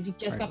You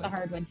just got the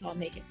hardwood. hardwood, so I'll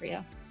make it for you.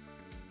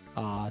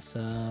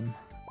 Awesome.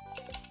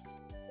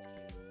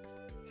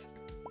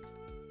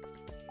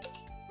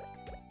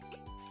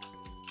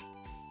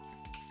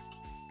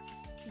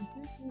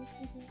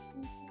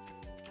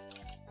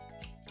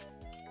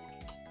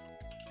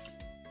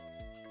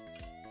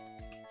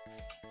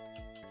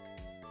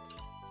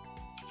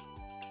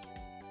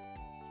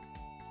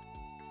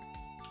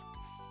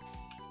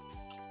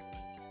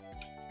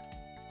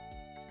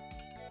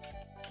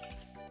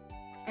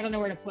 I don't know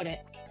where to put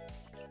it.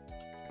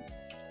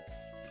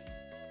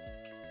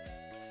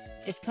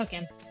 It's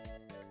cooking.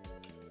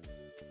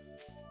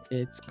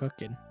 It's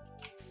cooking.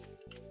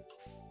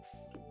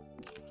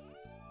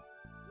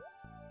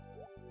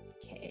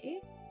 Okay.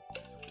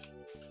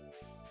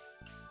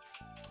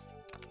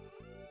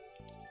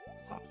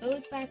 Pop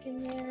those back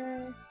in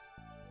there.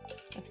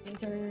 That's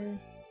filter.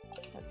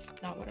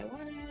 That's not what I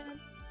wanted.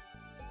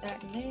 Put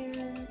that in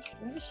there. Do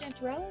I have a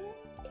chanterelle in it?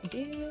 I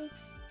do.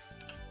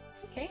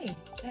 Okay,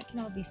 that can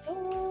all be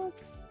sold.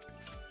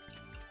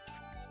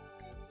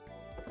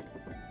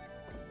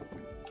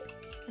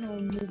 And I'll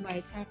move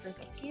my trappers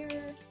up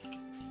here.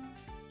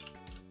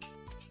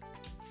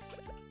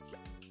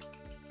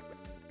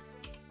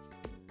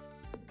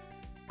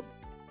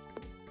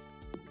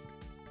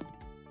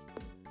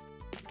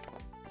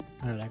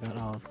 Alright, I got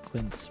all of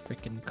Clint's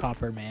freaking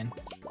copper, man.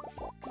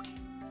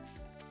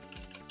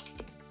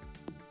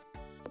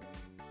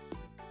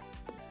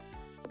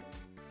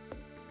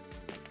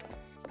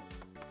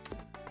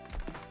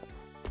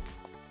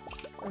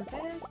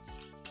 Perfect.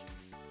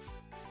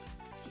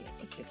 Okay,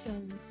 let's get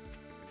some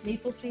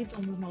maple seeds.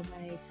 I'll move all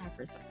my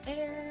trappers up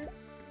there.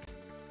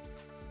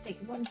 Take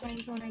one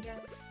pine cone, I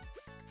guess.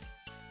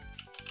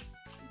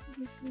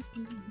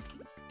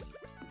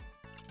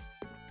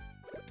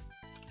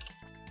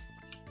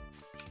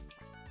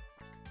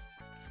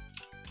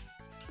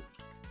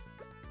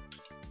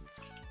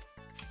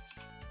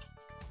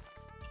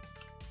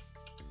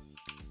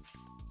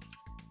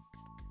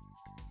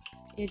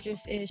 It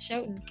just is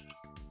shouting.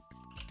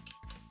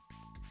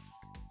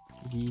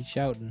 He's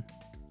shouting.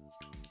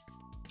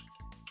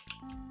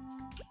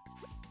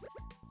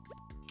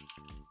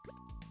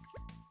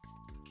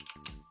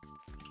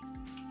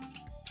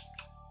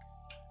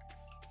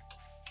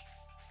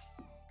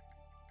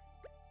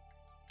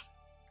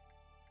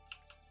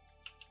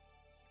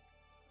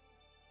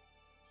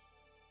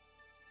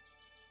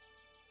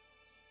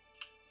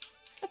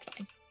 That's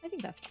fine. I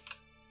think that's fine.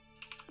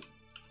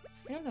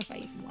 I don't know if I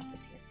even want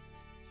this here.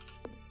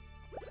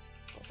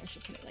 Oh, I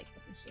should put it like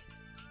over here.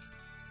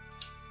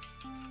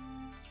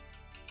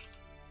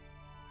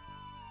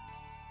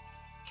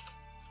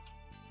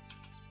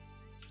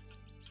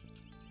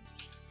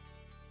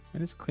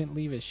 When does Clint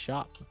leave his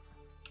shop?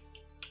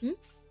 Hmm?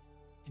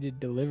 He did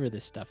deliver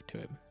this stuff to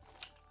him.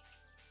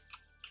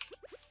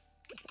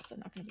 It's also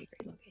not going to be a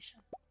great location.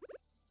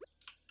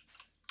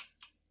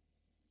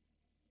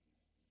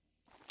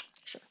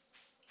 Sure.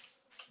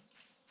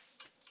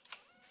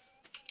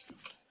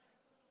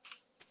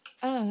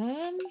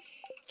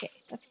 Okay,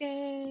 that's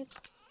good.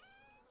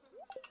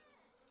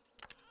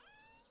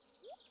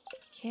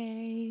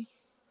 Okay.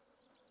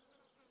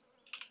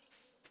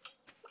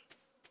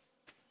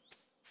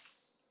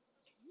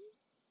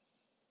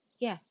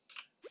 Yeah.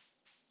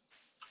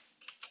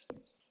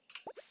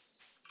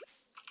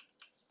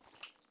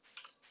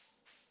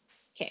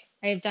 Okay.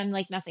 I have done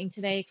like nothing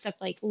today except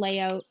like lay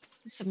out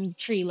some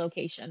tree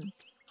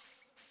locations.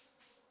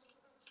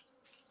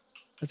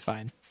 That's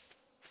fine.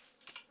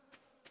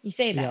 You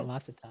say We that. got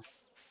lots of time.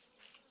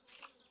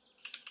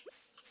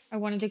 I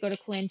wanted to go to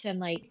Clint and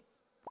like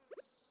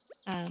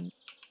um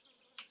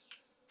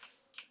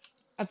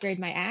upgrade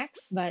my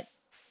axe, but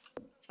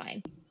it's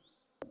fine.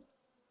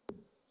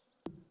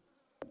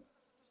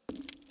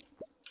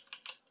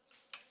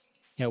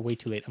 Yeah, way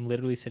too late. I'm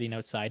literally sitting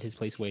outside his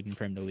place waiting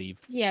for him to leave.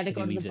 Yeah, to Because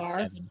go he to the leaves at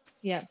bar. 7.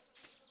 Yeah.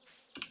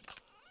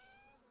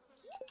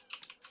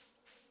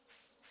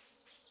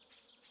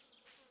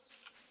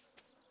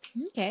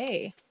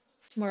 Okay.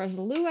 Tomorrow's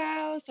the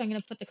luau, so I'm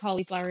gonna put the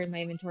cauliflower in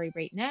my inventory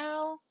right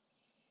now.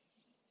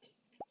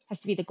 Has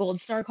to be the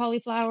gold star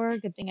cauliflower.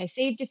 Good thing I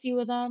saved a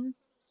few of them.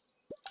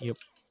 Yep.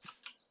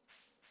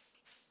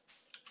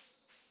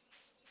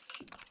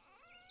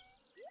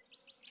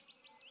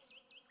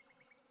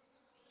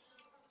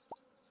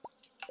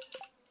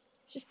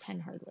 It's just 10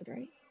 hardwood,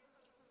 right?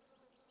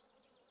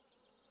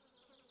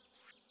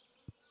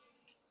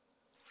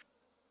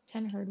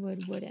 10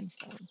 hardwood, wood, and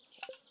stone.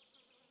 Okay.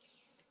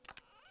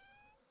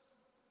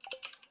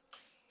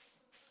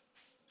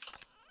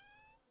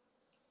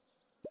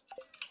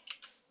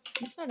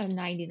 It's not a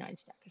 99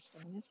 stack of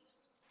stone, is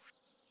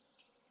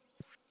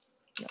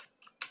it?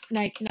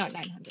 No, not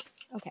 900.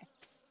 Okay.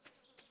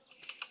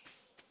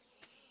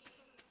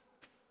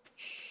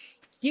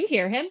 Do you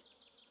hear him?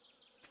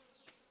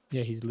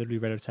 Yeah, he's literally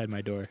right outside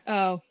my door.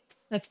 Oh,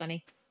 that's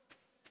funny.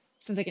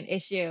 Sounds like an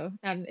issue,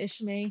 not an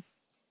ishme.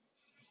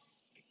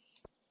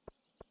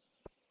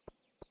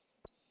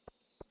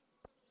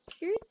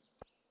 Screwed?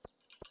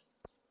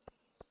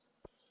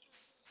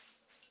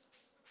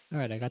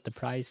 Alright, I got the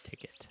prize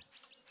ticket.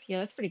 Yeah,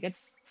 that's pretty good.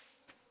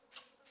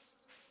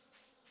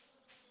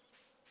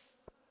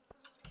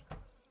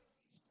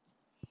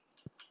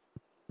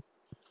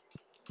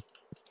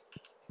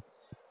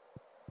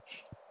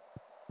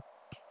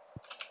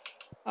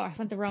 Oh, I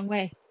went the wrong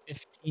way.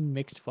 15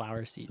 mixed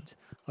flower seeds.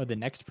 Oh, the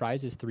next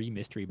prize is 3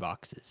 mystery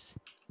boxes.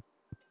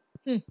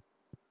 Hmm.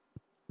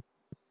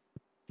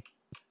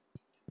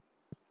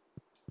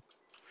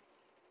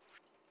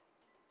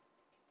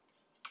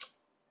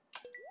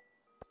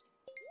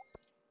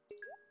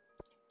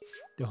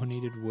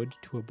 Donated wood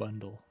to a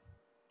bundle.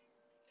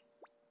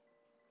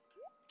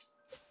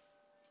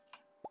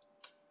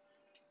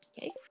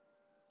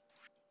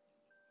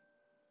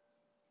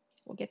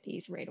 get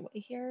these right away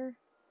here.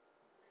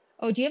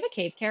 Oh, do you have a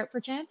cave carrot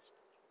perchance?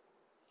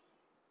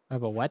 I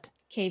have a what?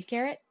 Cave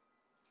carrot?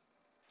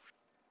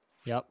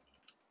 Yep.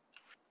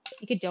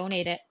 You could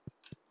donate it.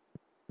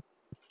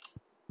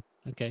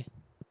 Okay.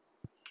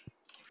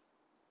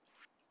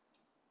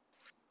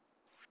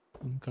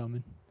 I'm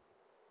coming.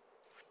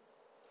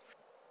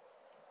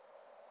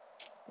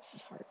 This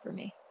is hard for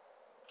me.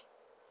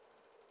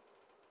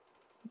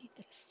 Need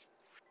this.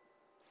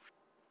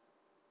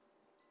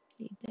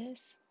 Need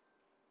this.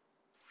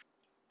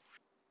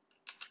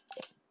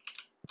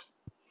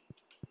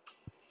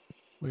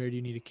 Where do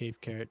you need a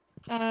cave carrot?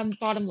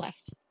 Bottom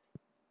left.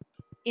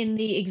 In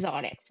the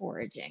exotic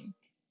foraging.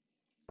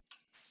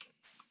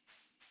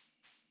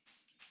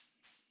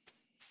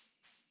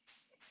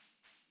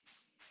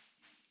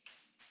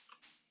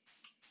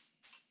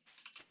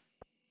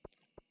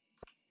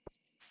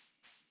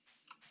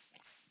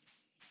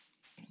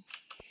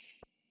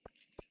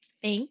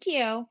 Thank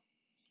you.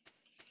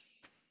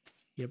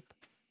 Yep.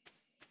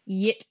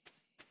 Yep.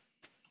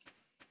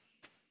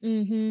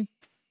 Mm-hmm.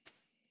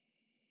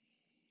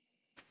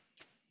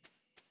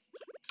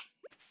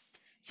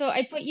 So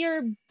I put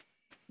your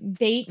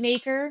bait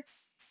maker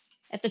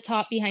at the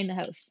top behind the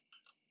house.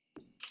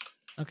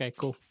 Okay,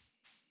 cool.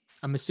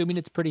 I'm assuming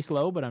it's pretty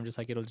slow, but I'm just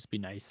like, it'll just be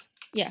nice.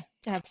 Yeah,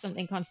 to have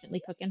something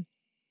constantly cooking.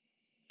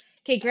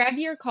 Okay, grab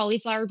your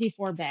cauliflower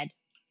before bed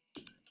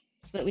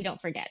so that we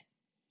don't forget.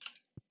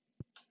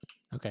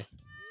 Okay.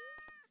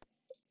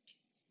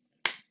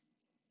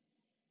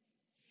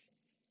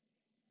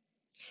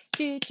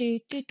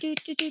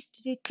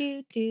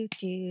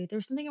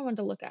 There's something I wanted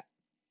to look up.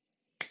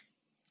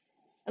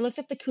 I looked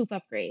up the coop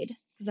upgrade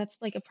because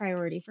that's like a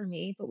priority for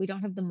me, but we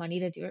don't have the money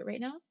to do it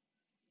right now.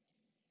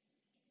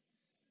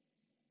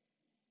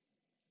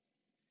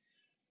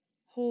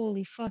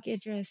 Holy fuck,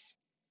 Idris.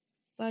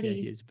 Yeah,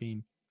 Buddy. he is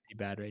being pretty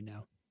bad right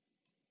now.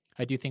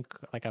 I do think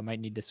like I might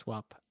need to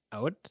swap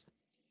out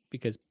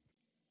because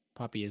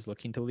Poppy is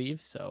looking to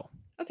leave, so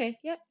Okay,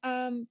 yep,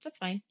 that's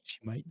fine. she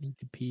might need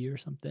to pee or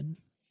something.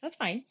 That's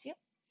fine, yep.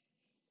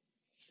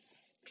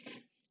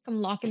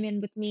 Come lock him in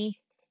with me.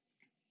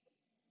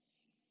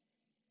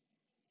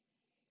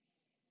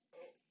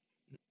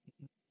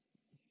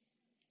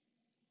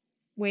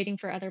 Waiting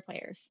for other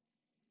players.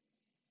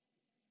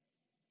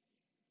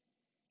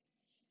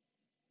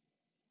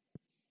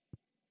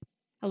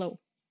 Hello.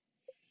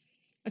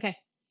 Okay.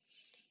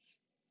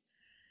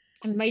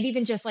 I might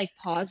even just like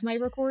pause my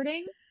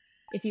recording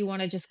if you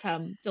want to just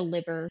come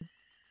deliver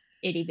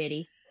itty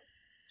bitty.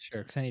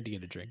 Sure, because I need to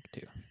get a drink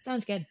too.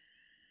 Sounds good.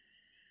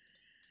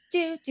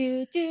 Do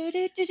do do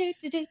do do do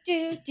do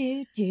do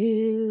do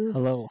do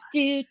Hello.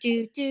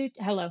 do.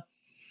 Hello,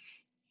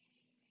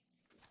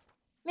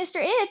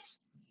 Mr. Itz.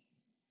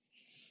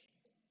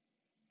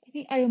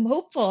 I am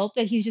hopeful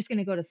that he's just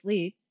gonna go to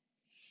sleep.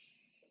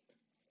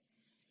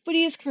 But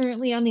he is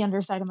currently on the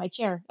underside of my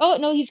chair. Oh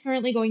no, he's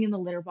currently going in the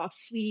litter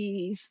box.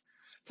 Please,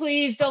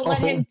 please don't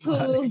let Oh him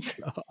my poop.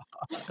 god.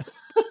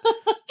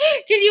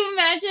 Can you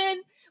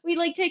imagine? We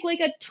like take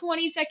like a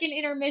 20-second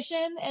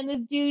intermission, and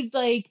this dude's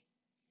like,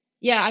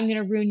 "Yeah, I'm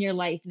gonna ruin your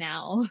life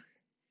now." He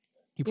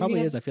He's probably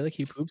gonna. is. I feel like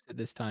he poops at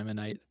this time of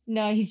night.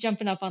 No, he's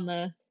jumping up on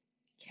the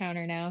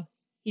counter now.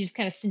 He just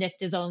kind of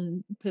sniffed his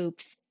own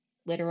poops.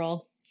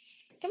 Literal.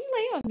 Come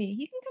lay on me.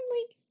 You can come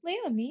lay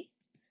on me.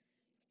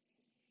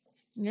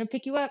 I'm gonna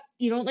pick you up.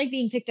 You don't like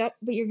being picked up,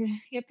 but you're gonna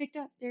get picked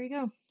up. There you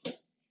go.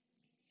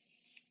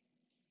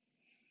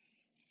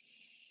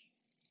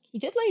 He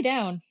did lay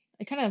down.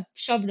 I kind of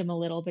shoved him a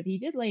little, but he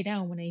did lay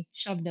down when I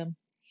shoved him.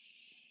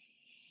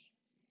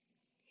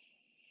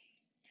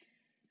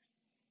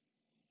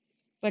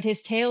 But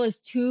his tail is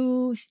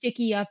too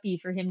sticky uppy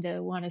for him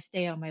to want to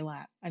stay on my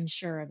lap. I'm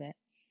sure of it.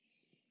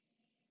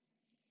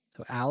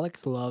 So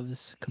Alex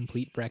loves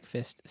complete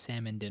breakfast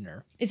salmon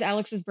dinner. Is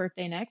Alex's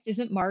birthday next?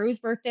 Isn't Maru's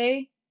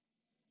birthday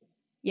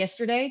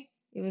yesterday?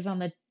 It was on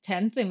the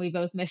 10th and we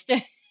both missed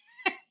it.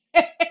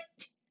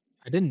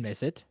 I didn't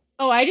miss it.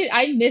 Oh, I did.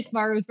 I missed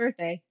Maru's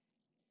birthday.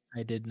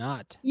 I did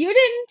not. You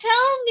didn't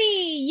tell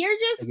me. You're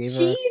I just gave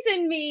her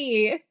cheesing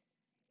me.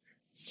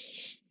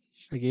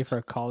 I gave her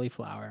a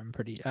cauliflower. I'm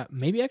pretty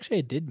maybe actually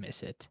I did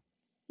miss it.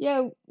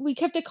 Yeah, we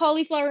kept a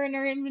cauliflower in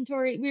our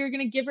inventory. We were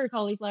gonna give her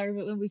cauliflower,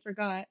 but when we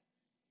forgot.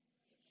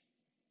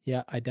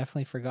 Yeah, I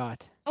definitely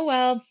forgot. Oh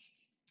well.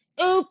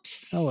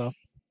 Oops. Oh well.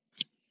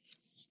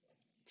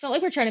 It's not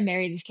like we're trying to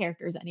marry these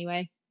characters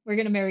anyway. We're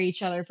gonna marry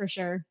each other for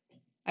sure.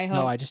 I No,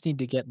 hope. I just need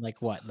to get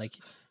like what? Like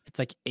it's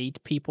like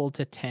 8 people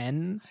to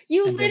 10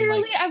 You and then like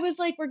literally, I was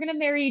like, we're gonna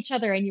marry each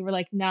other, and you were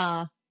like,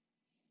 nah.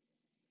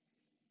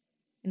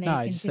 And then no, you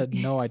I just said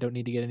continued. no, I don't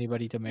need to get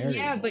anybody to marry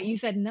Yeah, but me. you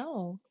said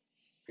no.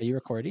 Are you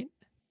recording?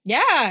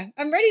 Yeah,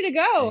 I'm ready to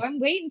go. Okay, I'm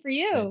waiting for good.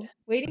 you.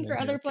 Waiting for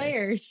Good, other okay.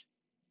 players.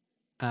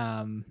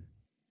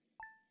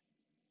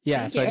 Yeah,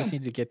 Thank so I you. just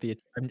need to get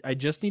I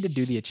just need to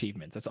do the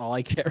achievements. That's all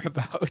I care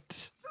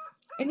about.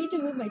 I need to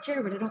move my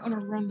chair, but I don't want to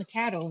run the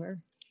cat over.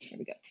 There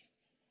we go.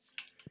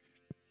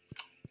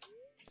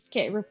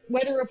 Okay,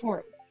 weather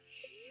report.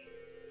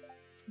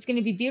 It's going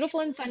to be beautiful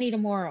and sunny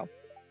tomorrow.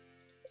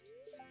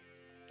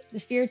 The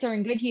spirits are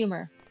in good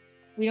humor.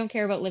 We don't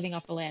care about living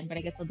off the land, but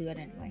I guess I'll do it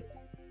anyway.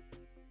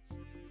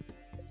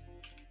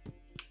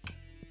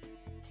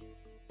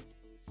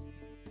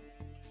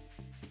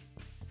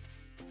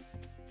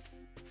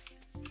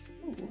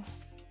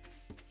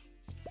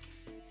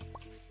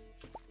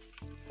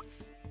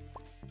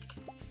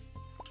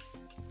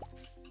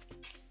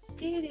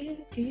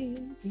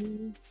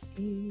 Ooh.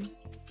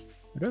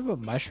 What about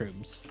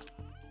mushrooms?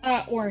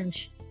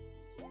 Orange.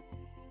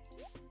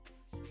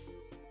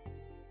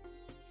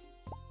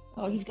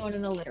 Oh, he's going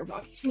in the litter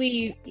box.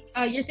 Please.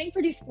 Your thing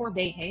produced 4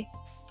 bait, hey?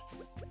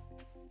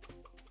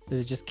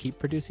 Does it just keep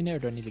producing it, or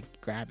do I need to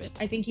grab it?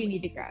 I think you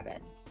need to grab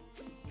it.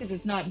 Because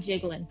it's not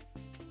jiggling.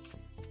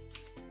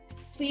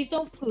 Please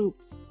don't poop.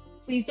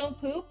 Please don't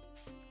poop.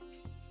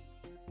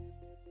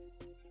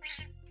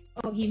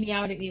 Oh, he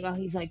meowed at me while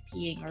he's like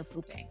peeing or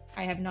pooping.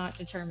 I have not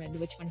determined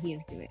which one he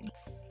is doing.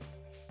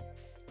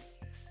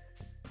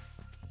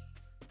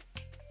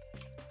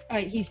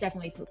 Alright, he's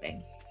definitely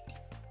pooping.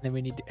 Then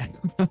we need to.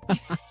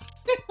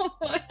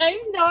 I'm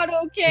not We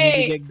need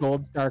okay. to get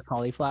gold star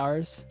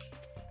cauliflowers.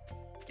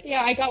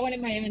 Yeah, I got one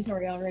in my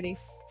inventory already.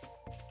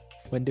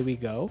 When do we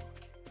go?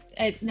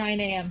 At 9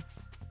 a.m.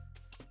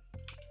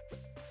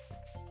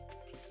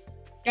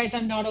 Guys,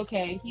 I'm not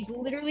okay. He's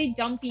literally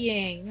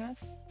dumping.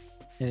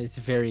 And it's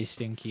very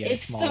stinky in a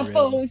It's small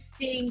so room.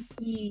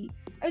 stinky.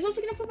 I was also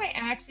gonna put my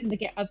axe in to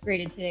get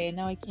upgraded today, and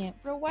now I can't.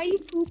 Bro, why are you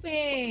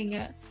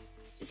pooping?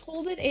 Just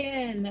hold it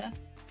in.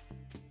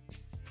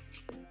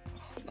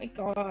 Oh my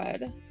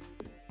god.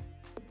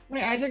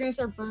 My eyes are gonna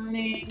start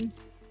burning.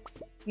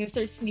 I'm gonna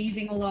start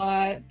sneezing a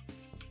lot.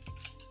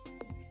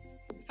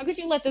 How could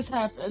you let this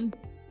happen?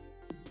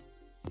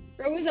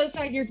 Bro was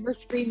outside your door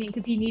screaming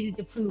because he needed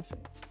to poop.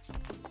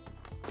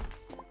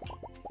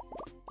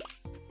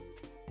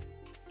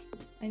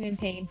 I'm in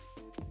pain.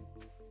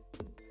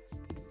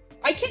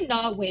 I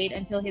cannot wait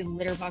until his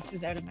litter box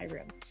is out of my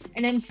room.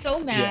 And I'm so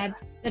mad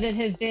that it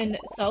has been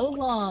so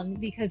long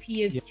because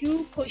he is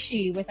too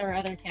pushy with our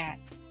other cat.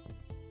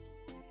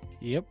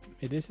 Yep,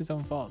 it is his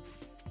own fault.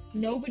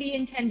 Nobody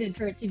intended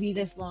for it to be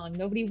this long.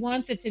 Nobody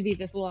wants it to be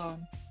this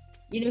long.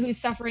 You know who's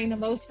suffering the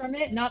most from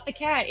it? Not the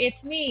cat,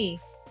 it's me.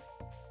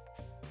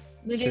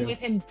 Living with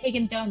him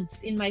taking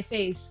dumps in my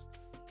face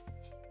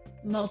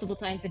multiple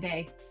times a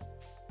day.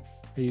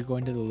 Are you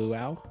going to the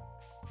luau?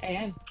 I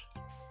am.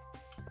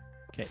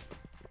 Okay.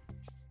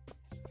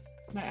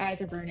 My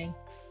eyes are burning.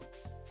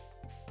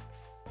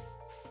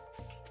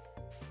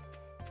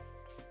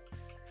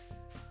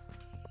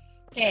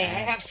 Okay, I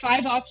have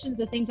 5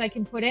 options of things I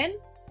can put in.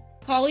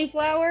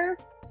 Cauliflower,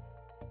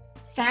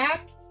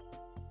 sap,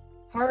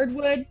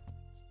 hardwood,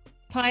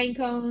 pine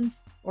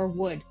cones, or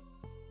wood.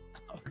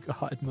 Oh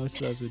god, most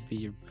of those would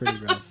be pretty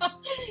rough.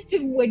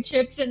 Just wood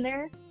chips in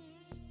there.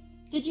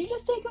 Did you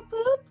just take a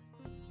poop?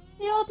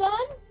 You all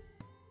done?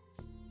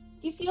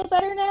 Do you feel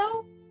better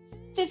now?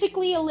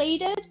 Physically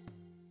elated?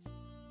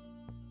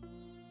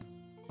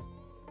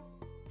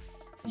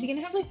 Is he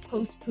gonna have like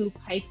post-poop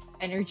hype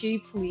energy?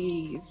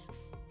 Please.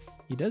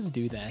 He does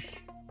do that.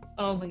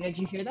 Oh my god,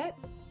 you hear that?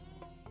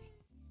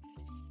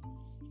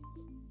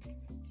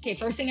 Okay,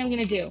 first thing I'm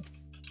gonna do,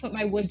 put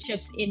my wood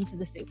chips into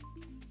the soup.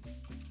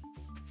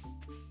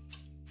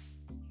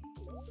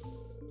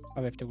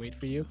 I have to wait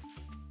for you.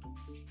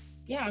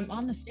 Yeah, I'm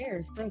on the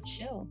stairs, bro,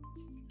 chill.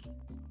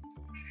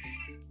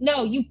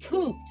 No, you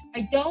pooped.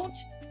 I don't.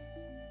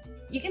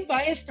 You can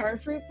buy a star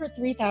fruit for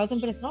 3,000,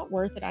 but it's not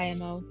worth it,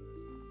 IMO.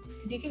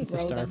 Because you can It's a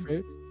grow star them.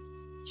 fruit?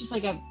 Just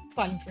like a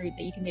fun fruit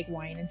that you can make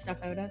wine and stuff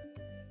out of.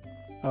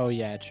 Oh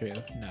yeah, true.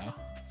 No.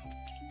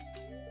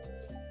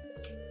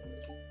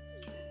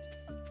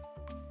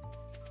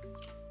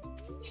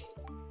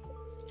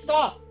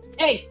 Stop!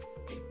 Hey!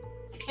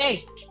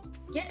 Hey!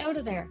 Get out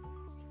of there.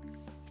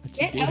 What's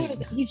he Get out doing? of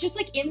there. He's just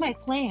like in my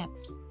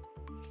plants.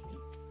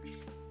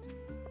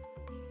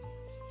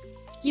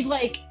 He's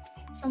like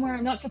somewhere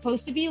I'm not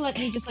supposed to be. Let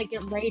me just like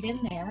get right in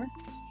there.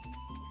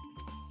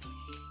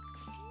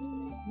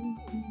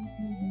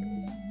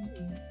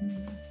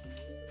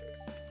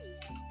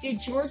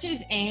 Dude, George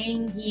is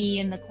angry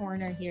in the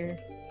corner here.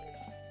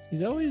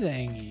 He's always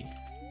angry.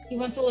 He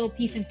wants a little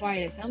peace and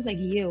quiet. It sounds like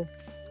you.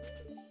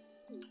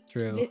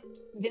 True.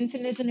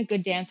 Vincent isn't a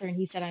good dancer and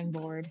he said I'm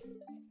bored.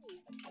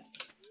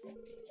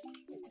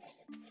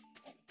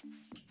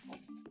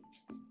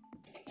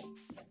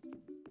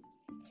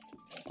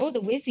 Oh, the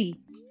Wizzy.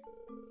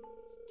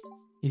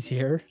 He's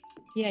here?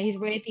 Yeah, he's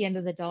right at the end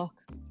of the dock.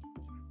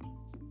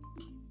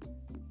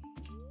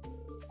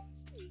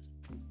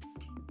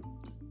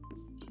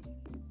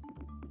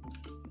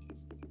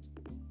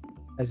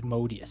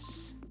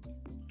 Asmodeus.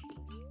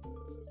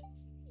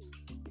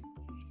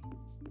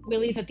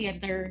 Willie's at the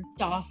other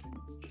dock.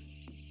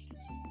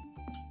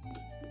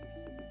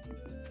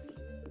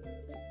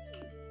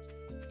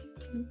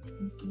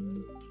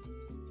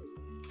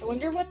 I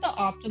wonder what the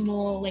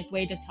optimal like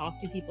way to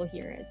talk to people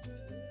here is.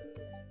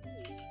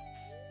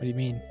 What do you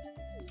mean?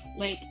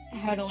 Like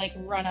how to like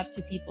run up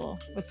to people.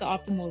 What's the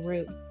optimal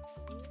route?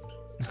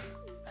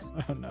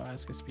 I don't know.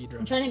 Ask a I'm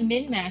speedrunner. trying to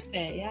min-max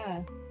it,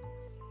 yeah.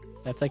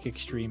 That's like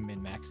extreme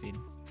min-maxing.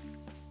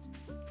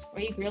 Why are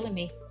you grilling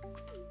me?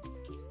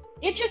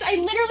 I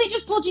literally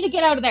just told you to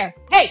get out of there.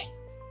 Hey!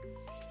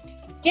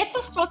 Get the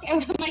fuck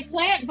out of my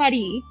plant,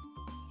 buddy!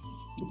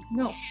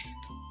 No.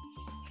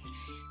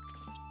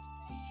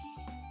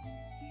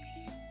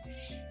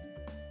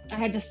 I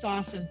had to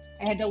sauce him.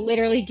 I had to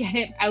literally get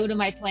him out of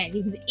my plant.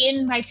 He was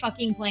in my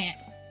fucking plant.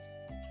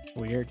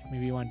 Weird.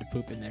 Maybe you wanted to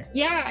poop in there.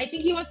 Yeah, I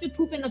think he wants to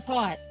poop in the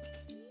pot.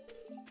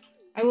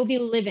 I will be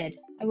livid.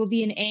 I will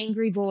be an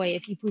angry boy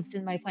if he poops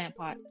in my plant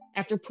pot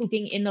after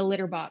pooping in the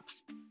litter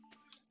box.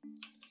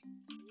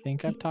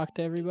 Think I've talked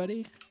to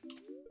everybody?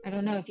 I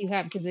don't know if you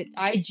have, because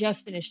I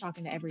just finished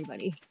talking to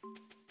everybody.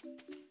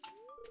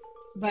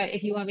 But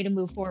if you want me to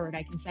move forward,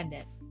 I can send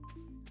it.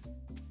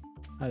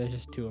 Oh, there's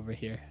just 2 over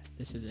here.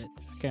 This is it.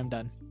 Okay, I'm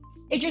done.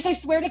 Idris, I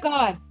swear to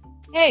God.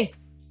 Hey.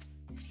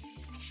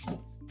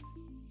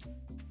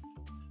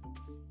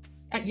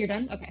 You're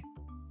done? Okay.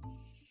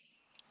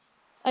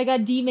 I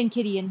got Demon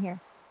Kitty in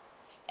here.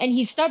 And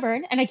he's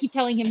stubborn, and I keep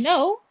telling him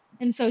no,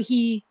 and so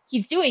he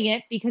keeps doing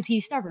it because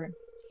he's stubborn.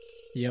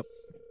 Yep.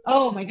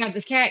 Oh my God,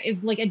 this cat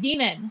is like a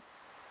demon.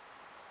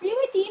 Are you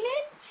a demon?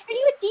 Are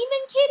you a demon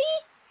kitty?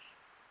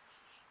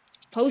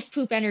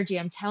 Post-poop energy,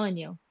 I'm telling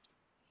you.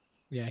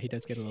 Yeah, he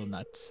does get a little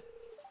nuts.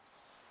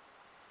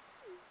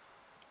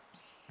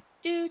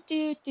 Do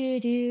do do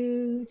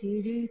do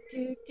do do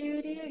do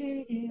do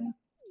do do.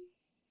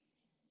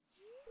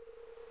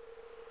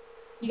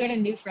 You got a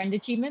new friend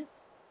achievement?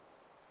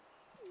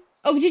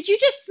 Oh, did you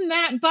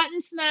just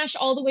button smash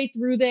all the way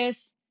through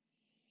this?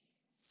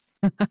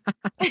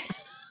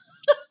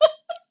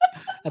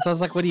 That's why I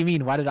was like, what do you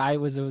mean? Why did I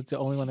was the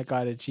only one that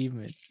got an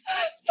achievement?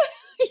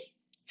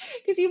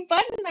 Because you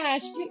button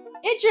mashed.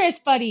 Idris,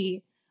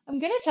 buddy. I'm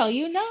gonna tell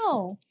you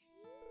no.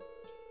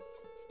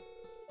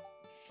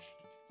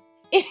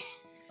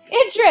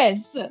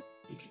 Idris!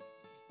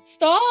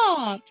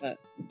 Stop!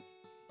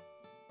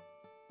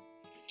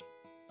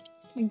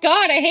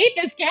 God, I hate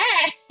this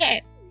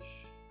cat!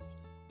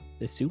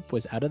 The soup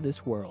was out of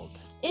this world.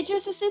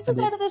 Idris, the soup is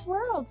out of this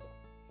world.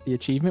 The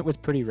achievement was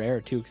pretty rare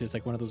too, because it's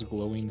like one of those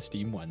glowing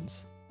steam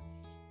ones.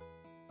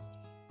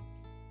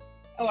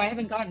 Oh, I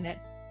haven't gotten it.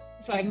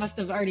 So I must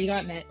have already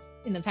gotten it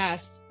in the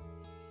past.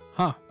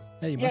 Huh.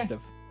 Yeah, you must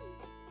have.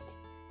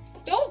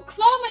 Don't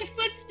claw my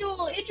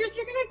footstool! Idris,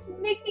 you're gonna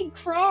make me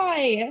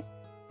cry!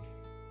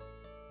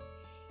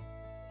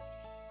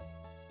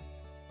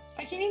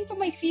 I can't even put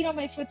my feet on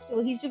my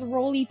footstool. He's just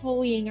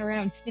roly-polying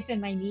around,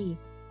 sniffing my knee.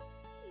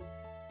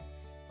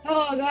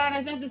 Oh God,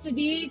 I thought this would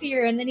be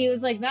easier. And then he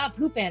was like, nah,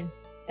 pooping.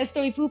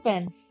 Estoy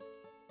pooping.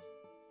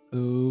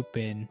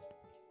 Pooping.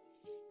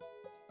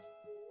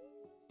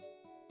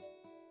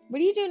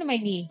 What are you doing to my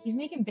knee? He's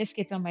making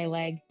biscuits on my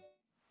leg.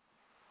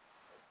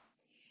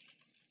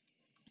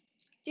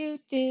 Do,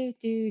 do,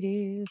 do,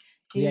 do.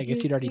 Yeah, I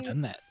guess you'd already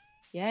done that.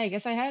 Yeah, I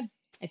guess I had.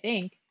 I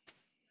think.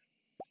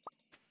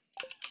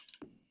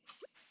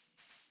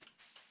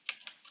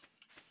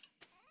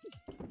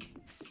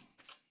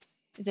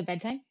 Is it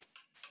bedtime?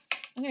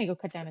 I'm gonna go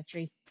cut down a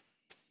tree.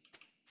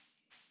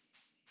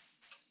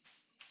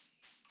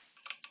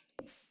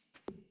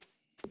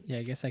 Yeah,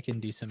 I guess I can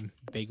do some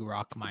big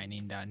rock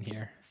mining down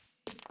here.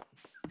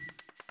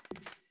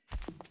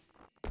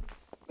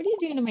 What are you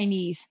doing to my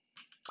knees?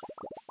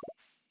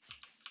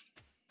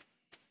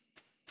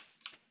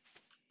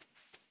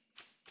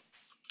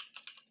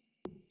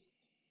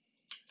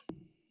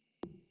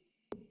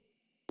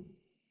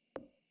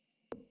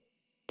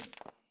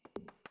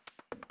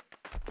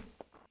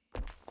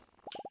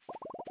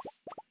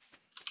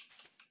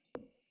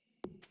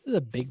 This is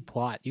a big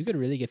plot. You could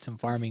really get some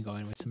farming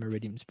going with some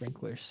iridium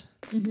sprinklers.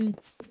 Mm-hmm.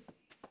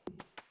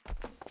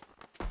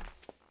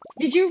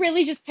 Did you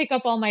really just pick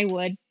up all my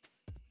wood?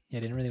 Yeah, I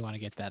didn't really want to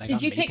get that.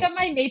 Did you pick up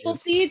my maple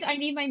seeds? I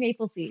need my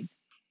maple seeds.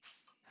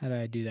 How do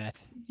I do that?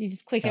 You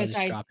just click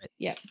outside. Just drop it.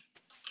 Yep.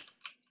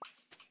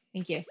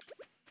 Thank you.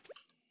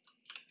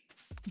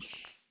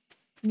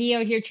 Me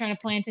out here trying to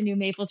plant a new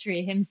maple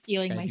tree. Him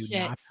stealing my shit.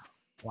 I do not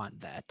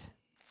want that.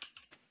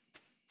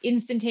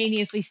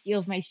 Instantaneously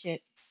steals my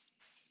shit.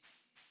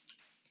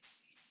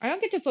 I don't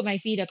get to put my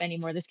feet up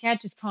anymore. This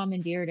cat just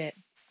commandeered it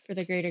for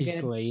the greater good.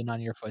 He's laying on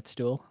your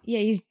footstool? Yeah,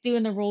 he's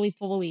doing the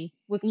roly-poly,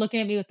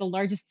 looking at me with the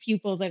largest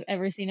pupils I've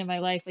ever seen in my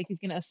life, like he's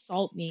gonna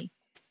assault me.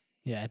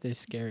 Yeah, it is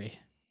scary.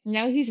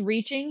 Now he's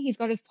reaching. He's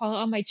got his paw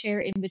on my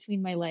chair in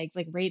between my legs,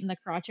 like right in the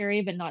crotch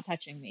area, but not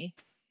touching me.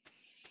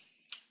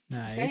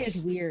 Nice. This guy is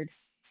weird.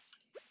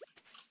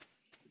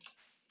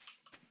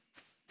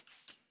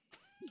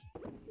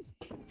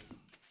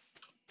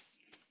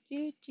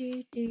 Do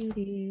do do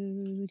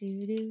do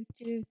do do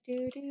do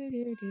do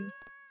do do.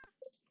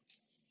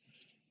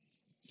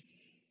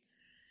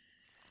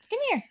 Come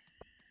here.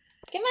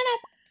 Come on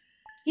up.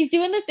 He's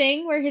doing the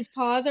thing where his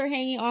paws are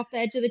hanging off the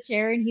edge of the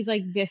chair and he's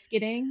like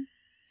biscuiting.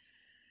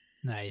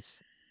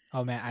 Nice.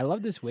 Oh man, I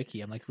love this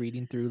wiki. I'm like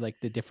reading through like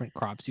the different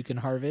crops you can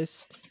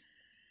harvest.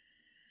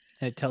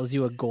 And it tells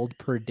you a gold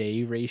per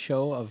day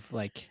ratio of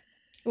like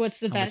what's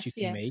the how best much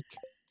you can make.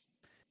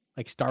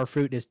 Like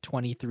starfruit is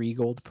 23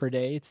 gold per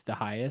day. It's the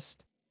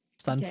highest.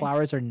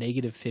 Sunflowers are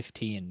negative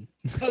 15.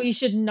 Oh, you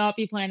should not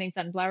be planting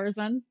sunflowers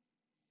then.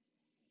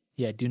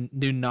 Yeah, do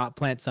not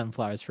plant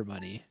sunflowers for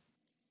money.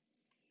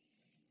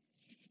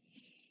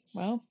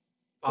 Well,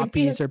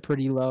 Poppies are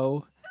pretty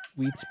low.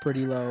 Wheat's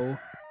pretty low.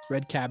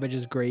 Red cabbage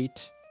is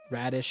great.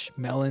 Radish,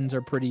 melons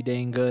are pretty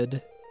dang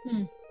good.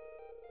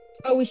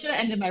 Oh, we should have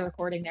ended my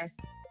recording there.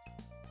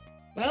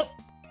 Well.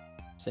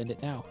 Send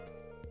it now.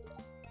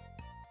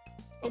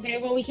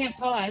 Okay, well, we can't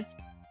pause.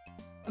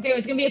 Okay,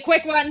 it's gonna be a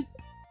quick one.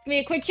 It's gonna be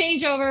a quick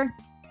changeover.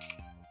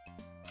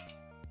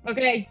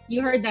 Okay,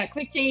 you heard that.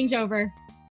 Quick changeover.